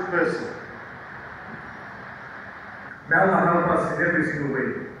kind-hearted person. May Allah help us in every single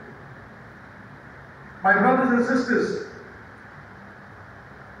way. My brothers and sisters,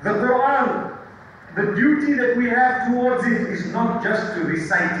 the Quran, the duty that we have towards it is not just to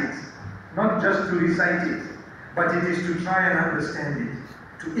recite it, not just to recite it, but it is to try and understand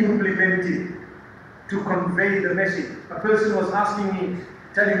it, to implement it, to convey the message. A person was asking me,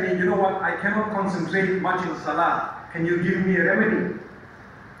 telling me, you know what, I cannot concentrate much in Salah. Can you give me a remedy?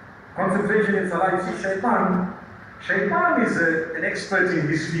 Concentration in Salah, you see, Shaitan is an expert in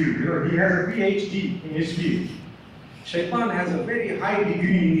his field. You know, he has a PhD in his field. Shaitan has a very high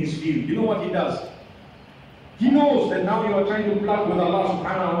degree in his field. You know what he does? He knows that now you are trying to plug with Allah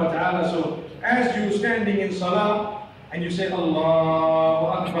subhanahu wa ta'ala. So as you're standing in Salah and you say Allahu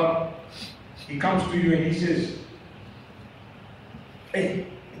Akbar, he comes to you and he says, hey,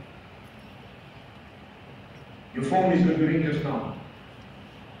 your phone is going to ring just now.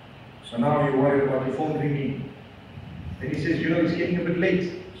 So now you're worried about your phone ringing. Then he says, you know, it's getting a bit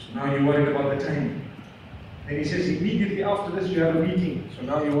late. So now you're worried about the time. Then he says, immediately after this you have a meeting. So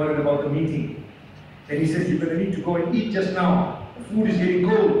now you're worried about the meeting. Then he says, you're going to need to go and eat just now. The food is getting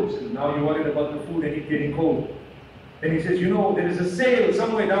cold. So now you're worried about the food and it getting cold. Then he says, you know, there is a sale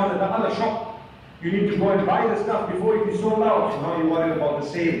somewhere down at the other shop. You need to go and buy the stuff before it is sold out. So now you're worried about the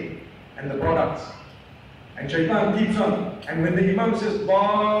sale and the products. And Shaitan keeps on. And when the Imam says,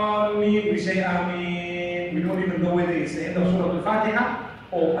 Bameen, we say Ameen. We don't even know whether it's the end of Surah Al-Fatiha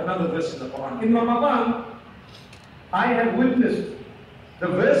or another verse in the Quran. In Ramadan, I have witnessed the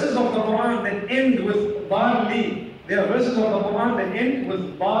verses of the Quran that end with Barli. There are verses of the Quran that end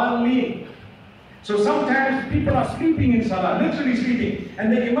with Barli. So sometimes people are sleeping in Salah, literally sleeping,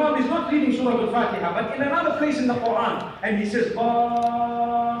 and the Imam is not reading Surah Al-Fatiha, but in another place in the Quran, and he says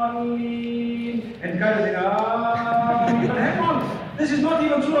Barli, and guys say, but hang on, this is not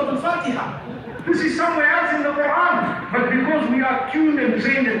even Surah Al-Fatiha. This is somewhere else in the Quran. But because we are tuned and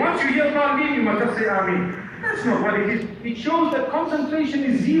trained that once you hear Barli, you must just say Ameen. That's not what it is. It shows that concentration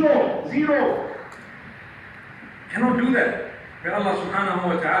is zero. Cannot do that. May Allah subhanahu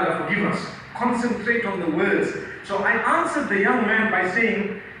wa ta'ala forgive us. Concentrate on the words. So I answered the young man by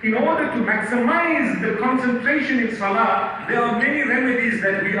saying, in order to maximize the concentration in Salah, there are many remedies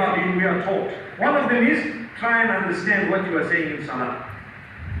that we are taught. One of them is, try and understand what you are saying in Salah.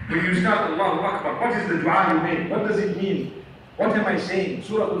 When you start Allahu Akbar, what is the dua you make? What does it mean? What am I saying?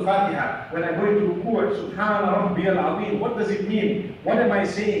 Surah Al-Fatiha. When I go into ruku', Subhana Rabbiyal Azim. What does it mean? What am I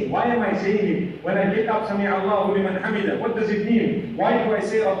saying? Why am I saying it? When I get up, Sami Allahu liman hamida. What does it mean? Why do I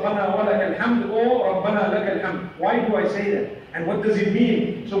say Rabbana wa lakal hamd or Rabbana lakal hamd? Why do I say that? And what does it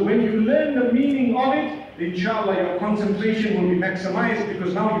mean? So when you learn the meaning of it, inshallah your concentration will be maximized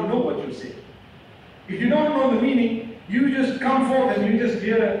because now you know what you say. If you don't know the meaning, you just come forth and you just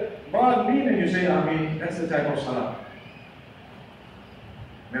hear a Barli and you say Ameen. That's the type of Salah.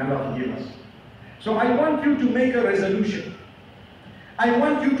 May Allah forgive us. So I want you to make a resolution. I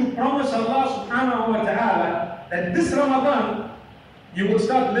want you to promise Allah subhanahu wa ta'ala that this Ramadan you will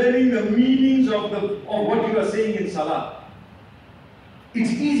start learning the meanings of what you are saying in Salah.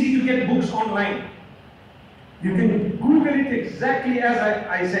 It's easy to get books online. You can Google it exactly as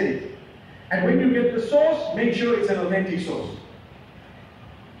I said it. And when you get the source, make sure it's an authentic source.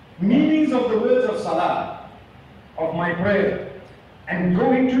 Meanings of the words of Salah, of my prayer, and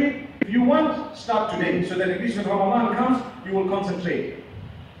go into it. If you want, start today, so that at least when Ramadan comes, you will concentrate.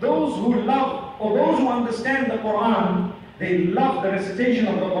 Those who love, or those who understand the Quran, they love the recitation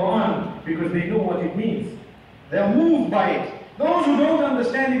of the Quran because they know what it means. They are moved by it. Those who don't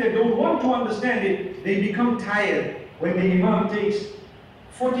understand it, they don't want to understand it, they become tired when the Imam takes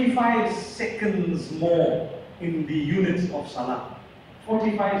 45 seconds more in the units of Salah.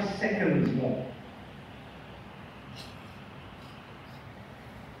 45 seconds more.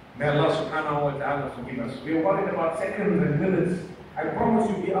 May Allah subhanahu wa ta'ala forgive us. We are worried about seconds and minutes. I promise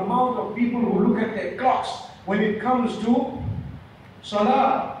you, the amount of people who look at their clocks when it comes to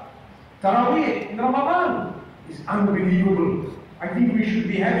Salah, Taraweeh in Ramadan is unbelievable. I think we should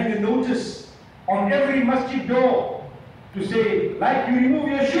be having a notice on every masjid door to say, like you remove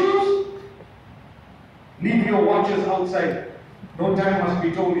your shoes, leave your watches outside. No time must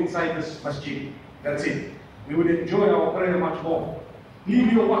be told inside this masjid. That's it. We would enjoy our prayer much more.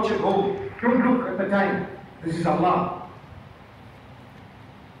 Leave your watch at home. Don't look at the time. This is Allah.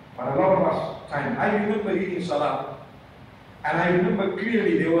 But a lot of us time. I remember reading Salah, and I remember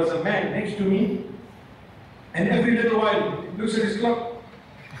clearly there was a man next to me, and every little while he looks at his clock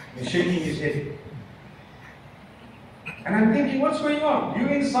and shaking his head. And I'm thinking, what's going on? You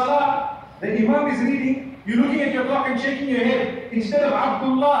in Salah, the Imam is reading, you're looking at your clock and shaking your head. Instead of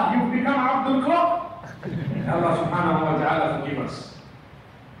Abdullah, you've become Abdul Clock. Allah subhanahu wa ta'ala forgive us.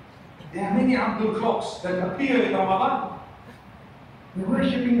 There are many Abdul Clocks that appear in Ramadan. We're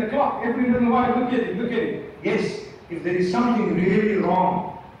worshipping the clock every little while. Look at it, look at it. Yes, if there is something really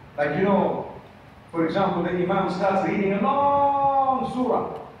wrong, like for example, the Imam starts reading a long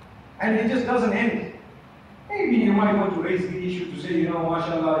surah and it just doesn't end. Maybe you might want to raise the issue to say,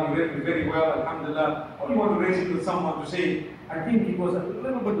 mashallah, you read it very well, alhamdulillah. Or you want to raise it with someone to say, I think it was a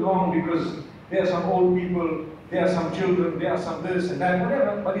little bit long because there are some old people, there are some children, there are some this and that,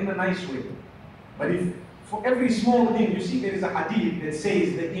 whatever, but in a nice way. But if for every small thing, you see there is a hadith that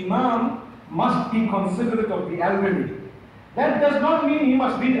says the Imam must be considerate of the elderly. That does not mean he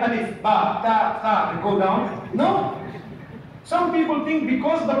must read alif, ba, ta, ta, and go down. No. Some people think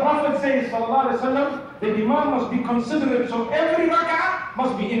because the Prophet says, sallallahu alaihi wasallam, the Imam must be considerate, so every rak'ah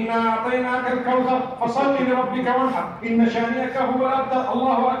must be inna a'tainaka al-kawthar fasalli li rabbika wanhar inna shani'aka huwa al-abtar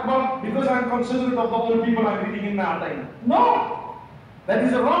Allahu akbar, because I'm considerate of the old people I'm reading inna a'tainaka. No! That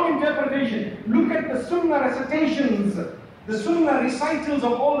is a wrong interpretation. Look at the sunnah recitations, the sunnah recitals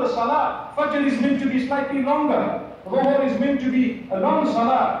of all the salah. Fajr is meant to be slightly longer. Dhuhr is meant to be a long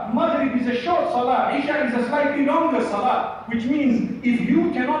salah. Maghrib is a short salah. Isha is a slightly longer salah. Which means if you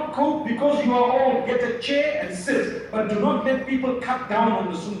cannot cope because you are old, get a chair and sit. But do not let people cut down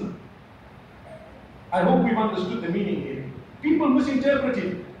on the sunnah. I hope we've understood the meaning here. People misinterpret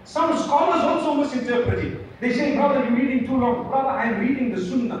it. Some scholars also misinterpret it. They say, brother, you're reading too long. Brother, I'm reading the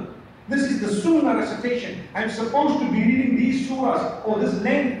sunnah. This is the sunnah recitation. I'm supposed to be reading these surahs or this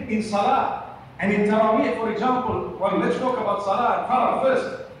length in salah. And in Taraweeh, for example, well, let's talk about Salah and Farah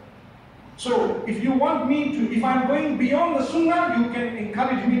first. So, if you want me to, if I'm going beyond the Sunnah, you can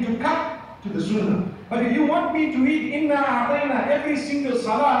encourage me to cut to the Sunnah. But if you want me to read Inna A'tayna every single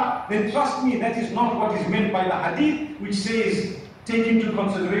Salah, then trust me, that is not what is meant by the Hadith, which says, take into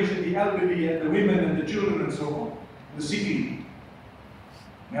consideration the elderly and the women and the children and so on, the sickly.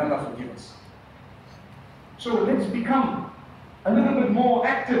 May Allah forgive us. So, let's become a little bit more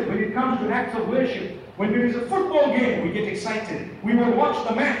active when it comes to acts of worship. When there is a football game, we get excited. We will watch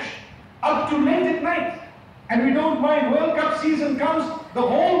the match up to late at night. And we don't mind. World Cup season comes, the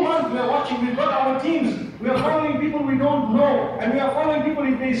whole month we are watching. We've got our teams. We are following people we don't know. And we are following people,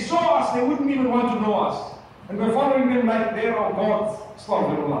 if they saw us, they wouldn't even want to know us. And we're following them like they're our gods.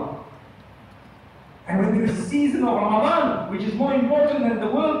 Astaghfirullah. And when there is a season of Ramadan, which is more important than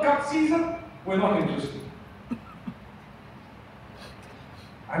the World Cup season, we're not interested.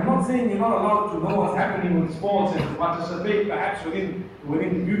 I'm not saying you're not allowed to know what's happening with sports and to participate perhaps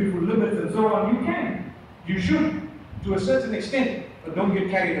within beautiful limits and so on. You can. You should to a certain extent, but don't get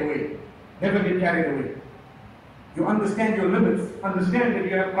carried away. Never get carried away. You understand your limits. Understand that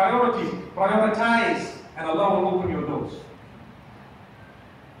you have priorities. Prioritize and Allah will open your doors.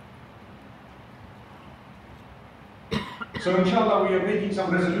 So inshallah we are making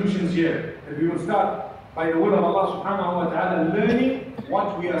some resolutions here that we will start by the will of Allah subhanahu wa ta'ala learning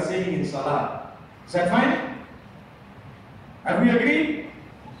what we are saying in salah. Is that fine? Have we agreed?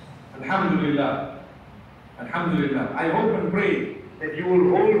 Alhamdulillah. Alhamdulillah. I hope and pray that you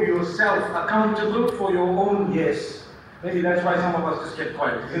will hold yourself accountable for your own yes. Maybe that's why some of us just kept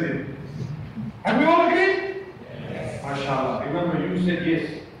quiet, isn't it? Have we all agreed? Yes. MashaAllah. Remember, you said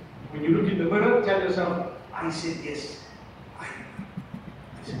yes. When you look in the mirror, tell yourself, I said yes. I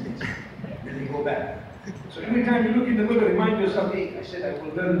said yes. Then you go back. So every time you look in the mirror, remind yourself, hey, I said I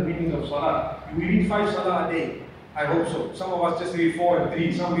will learn the meaning of salah. We read 5 salah a day. I hope so. Some of us just read 4 and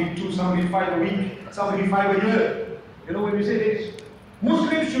 3. Some read 2, some read 5 a week. Some read 5 a year. You know when we say this,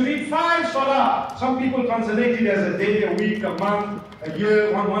 Muslims should read 5 salah. Some people translate it as a day, a week, a month, a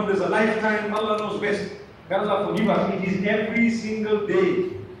year. One month is a lifetime. Allah knows best. May Allah forgive us. It is every single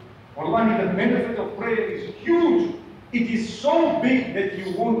day. Wallahi, the benefit of prayer is huge. It is so big that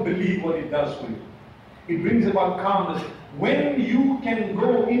you won't believe what it does for you. It brings about calmness. When you can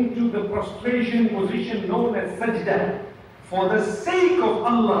go into the prostration position known as sajda for the sake of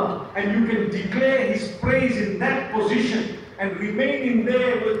Allah, and you can declare His praise in that position and remain in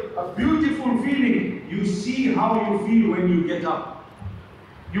there with a beautiful feeling, you see how you feel when you get up.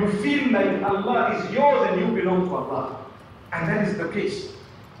 You feel like Allah is yours and you belong to Allah. And that is the case.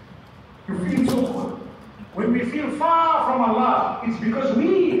 You feel so good. When we feel far from Allah, it's because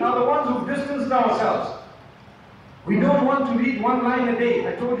we are the ones who distanced ourselves. We don't want to read 1 line a day.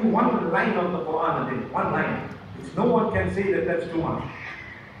 I told you 1 line of the Quran a day. 1 line. If no one can say that that's too much.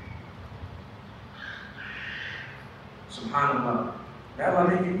 Subhanallah. May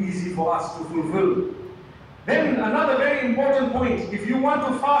Allah make it easy for us to fulfill Then another very important point, if you want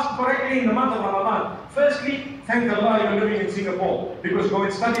to fast correctly in the month of Ramadan, firstly, thank Allah you're living in Singapore, because go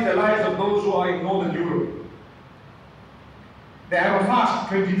and study the lives of those who are in Northern Europe. They have a fast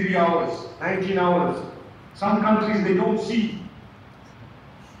 23 hours, 19 hours. Some countries they don't see.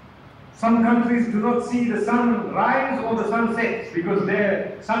 Some countries do not see the sun rise or the sun sets, because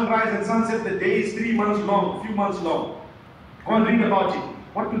their sunrise and sunset, the day is 3 months long, few months long. Go and read about it.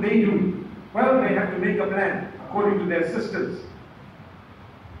 What do they do? Well, they have to make a plan according to their systems.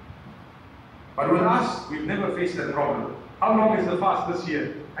 But with us, we've never faced that problem. How long is the fast this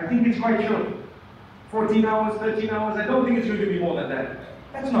year? I think it's quite short. 14 hours, 13 hours, I don't think it's going to be more than that.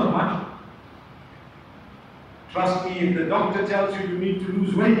 That's not much. Trust me, if the doctor tells you you need to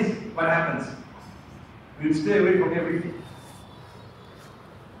lose weight, what happens? We'll stay away from everything.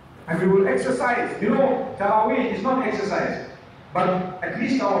 And we will exercise. You know, Taraweeh is not exercise, but at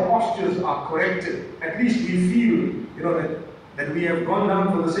least our postures are corrected. At least we feel, that we have gone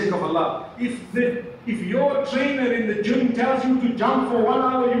down for the sake of Allah. If your trainer in the gym tells you to jump for 1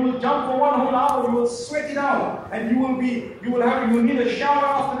 hour, you will jump for 1 whole hour, you will sweat it out, and you will need a shower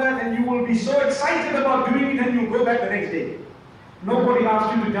after that, and you will be so excited about doing it, and you'll go back the next day. Nobody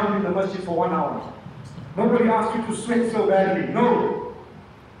asked you to jump in the masjid for 1 hour. Nobody asked you to sweat so badly. No.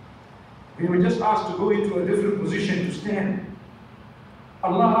 We were just asked to go into a different position, to stand.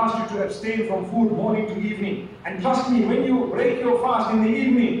 Allah asked you to abstain from food morning to evening. And trust me, when you break your fast in the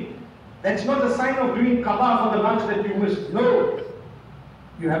evening, that's not a sign of doing qada for the lunch that you missed. No.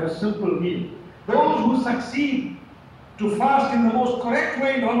 You have a simple meal. Those who succeed to fast in the most correct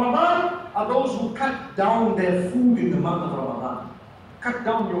way in Ramadan are those who cut down their food in the month of Ramadan. Cut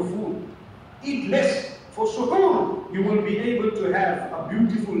down your food. Eat less. For suhoor, you will be able to have a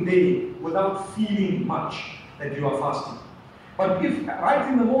beautiful day without feeling much that you are fasting. But if right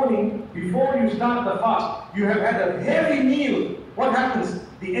in the morning, before you start the fast, you have had a heavy meal, what happens?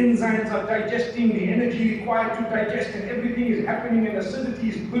 The enzymes are digesting, the energy required to digest, and everything is happening, and acidity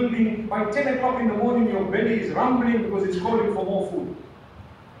is building. By 10 o'clock in the morning, your belly is rumbling because it's calling for more food.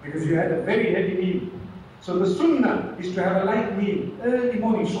 Because you had a very heavy meal. So the sunnah is to have a light meal. Early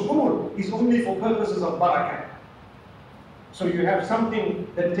morning, suhoor is only for purposes of barakah. So you have something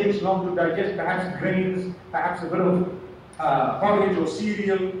that takes long to digest, perhaps grains, perhaps a bit of porridge or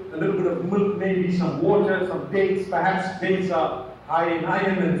cereal, a little bit of milk, maybe some water, some dates. Perhaps dates are high in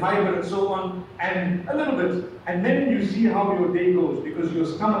iron and fiber and so on, and a little bit. And then you see how your day goes, because your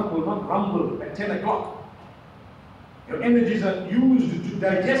stomach will not rumble at 10 o'clock. Your energies are used to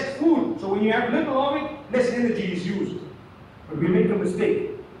digest food. So when you have little of it, less energy is used. But we make a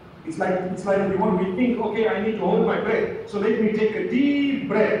mistake. It's like we think, okay, I need to hold my breath, so let me take a deep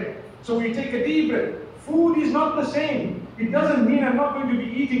breath. So we take a deep breath. Food is not the same. It doesn't mean I'm not going to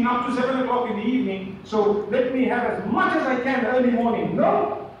be eating up to 7 o'clock in the evening, so let me have as much as I can early morning.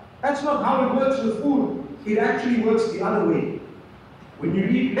 No, that's not how it works with food. It actually works the other way. When you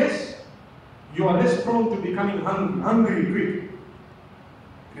eat less, you are less prone to becoming hungry quick.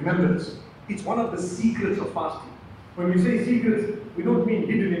 Remember this. It's one of the secrets of fasting. When we say secrets, we don't mean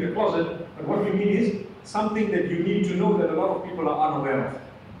hidden in a closet, but what we mean is something that you need to know that a lot of people are unaware of.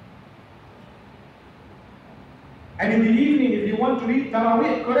 And in the evening, if you want to eat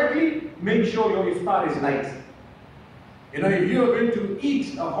Taraweeh correctly, make sure your iftar is light. If you are going to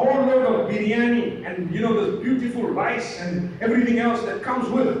eat a whole load of biryani and this beautiful rice and everything else that comes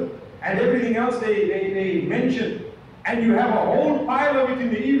with it, and everything else they mention, and you have a whole pile of it in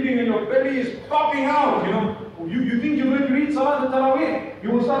the evening and your belly is popping out, you think you're going to eat Salat al-Taraweeh,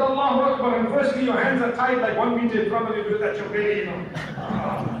 you will start Allahu Akbar, and firstly your hands are tied like 1 meter in front of you, that's your belly,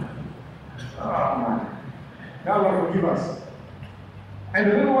 May Allah forgive us.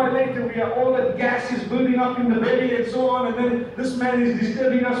 And a little while later, all that gas is building up in the belly and so on, and then this man is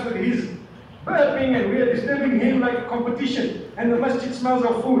disturbing us with his burping, and we are disturbing him like a competition, and the masjid smells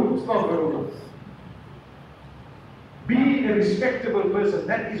of food. Astaghfirullah. Be a respectable person.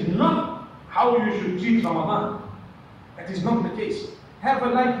 That is not how you should treat Ramadan. That is not the case. Have a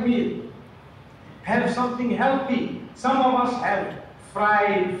light meal. Have something healthy. Some of us have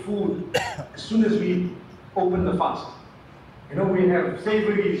fried food as soon as we open the fast. We have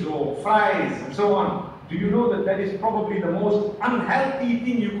savories or fries and so on. Do you know that that is probably the most unhealthy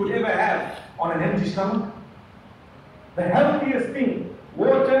thing you could ever have on an empty stomach? The healthiest thing,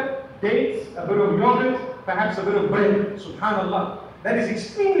 water, dates, a bit of yogurt, perhaps a bit of bread. Subhanallah. That is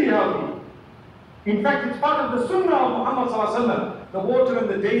extremely healthy. In fact, it's part of the sunnah of Muhammad sallallahu alaihi wasallam. The water and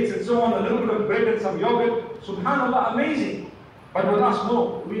the dates and so on, a little bit of bread and some yogurt. Subhanallah, amazing. But with us,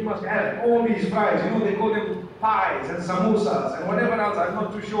 no, we must have all these fries. You know, they call them pies and samosas and whatever else. I'm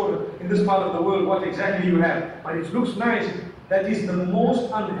not too sure in this part of the world what exactly you have. But it looks nice. That is the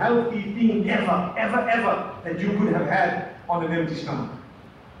most unhealthy thing ever, ever, ever that you could have had on an empty stomach.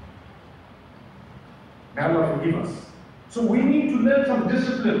 May Allah forgive us. So we need to learn some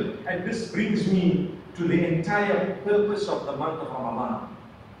discipline. And this brings me to the entire purpose of the month of Ramadan.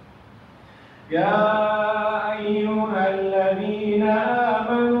 يا أيها الذين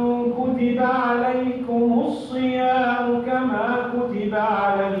آمنوا كتب عليكم الصيام كما كتب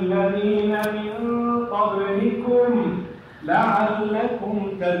على الذين من قبلكم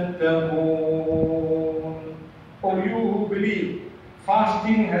لعلكم تتقون. O you who believe,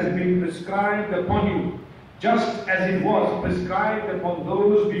 fasting has been prescribed upon you, just as it was prescribed upon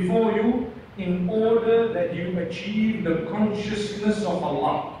those before you, in order that you achieve the consciousness of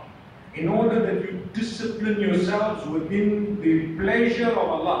Allah, in order that you discipline yourselves within the pleasure of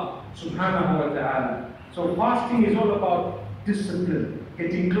Allah subhanahu wa ta'ala. So fasting is all about discipline,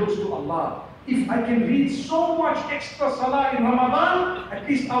 getting close to Allah. If I can read so much extra salah in Ramadan, at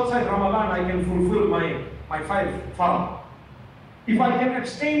least outside Ramadan I can fulfill my 5 farm. If I can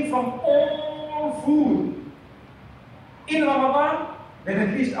abstain from all food in Ramadan, then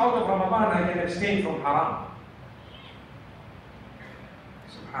at least out of Ramadan I can abstain from haram.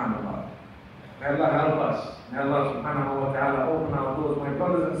 SubhanAllah. May Allah help us. May Allah subhanahu wa ta'ala open our doors. My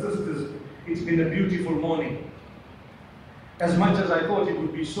brothers and sisters, it's been a beautiful morning. As much as I thought it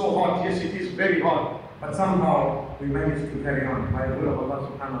would be so hot, yes, it is very hot, but somehow we managed to carry on by the will of Allah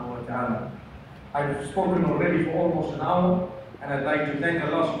subhanahu wa ta'ala. I've spoken already for almost an hour, and I'd like to thank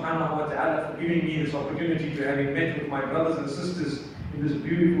Allah subhanahu wa ta'ala for giving me this opportunity to having met with my brothers and sisters in this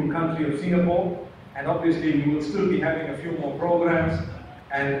beautiful country of Singapore. And obviously we will still be having a few more programs.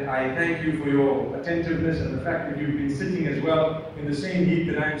 And I thank you for your attentiveness and the fact that you've been sitting as well in the same heat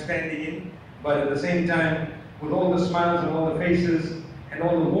that I am standing in. But at the same time, with all the smiles and all the faces and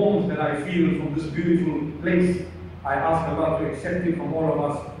all the warmth that I feel from this beautiful place, I ask Allah to accept it from all of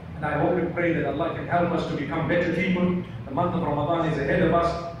us. And I hope and pray that Allah can help us to become better people. The month of Ramadan is ahead of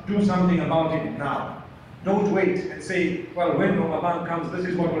us. Do something about it now. Don't wait and say, well, when Ramadan comes, this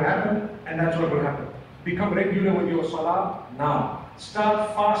is what will happen, and that's what will happen. Become regular with your salah now.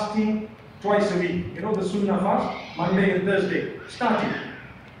 Start fasting twice a week. You know the Sunnah fast? Monday and Thursday. Start it.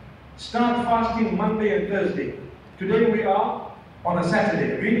 Start fasting Monday and Thursday. Today we are on a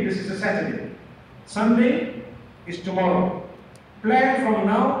Saturday. Really, this is a Saturday. Sunday is tomorrow. Plan from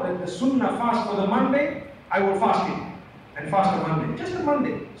now that the Sunnah fast for the Monday, I will fast it. And fast on Monday. Just a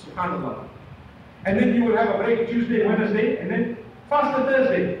Monday. SubhanAllah. And then you will have a break Tuesday, Wednesday, and then fast on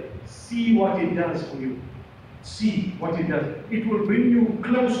Thursday. See what it does for you. See what it does. It will bring you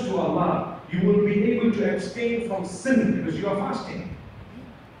close to Allah. You will be able to abstain from sin because you are fasting.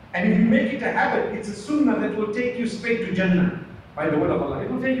 And if you make it a habit, it's a sunnah that will take you straight to Jannah by the will of Allah.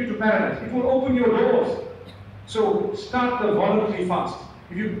 It will take you to paradise. It will open your doors. So start the voluntary fast.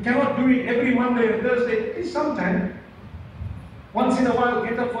 If you cannot do it every Monday and Thursday, at least sometime. Once in a while,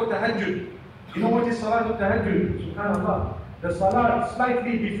 get up for tahajjud. You know what is Salatul Tahajjud? SubhanAllah. The salah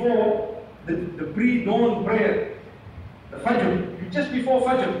slightly before the pre-dawn prayer, the Fajr, just before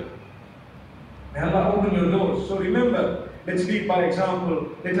Fajr. May Allah open your doors. So remember, let's lead by example.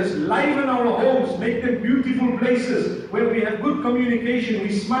 Let us liven our homes, make them beautiful places where we have good communication,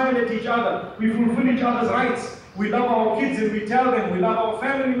 we smile at each other, we fulfill each other's rights. We love our kids and we tell them, we love our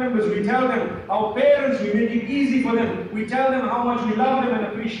family members, we tell them, our parents, we make it easy for them, we tell them how much we love them and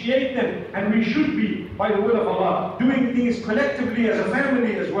appreciate them, and we should be, by the will of Allah, doing things collectively as a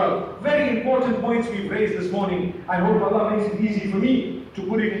family as well. Very important points we've raised this morning. I hope Allah makes it easy for me to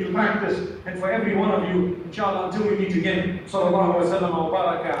put it into practice, and for every one of you, inshallah, until we meet again. Sallallahu wa sallam wa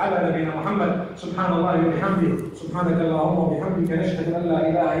baraka ala nabina Muhammad. Subhanallah wa bihamdi. Subhanaka Allahumma wa bihamdika nashhadu an la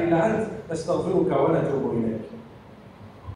ilaha illa ant. Nastaghfiruka wa natubu ilayk.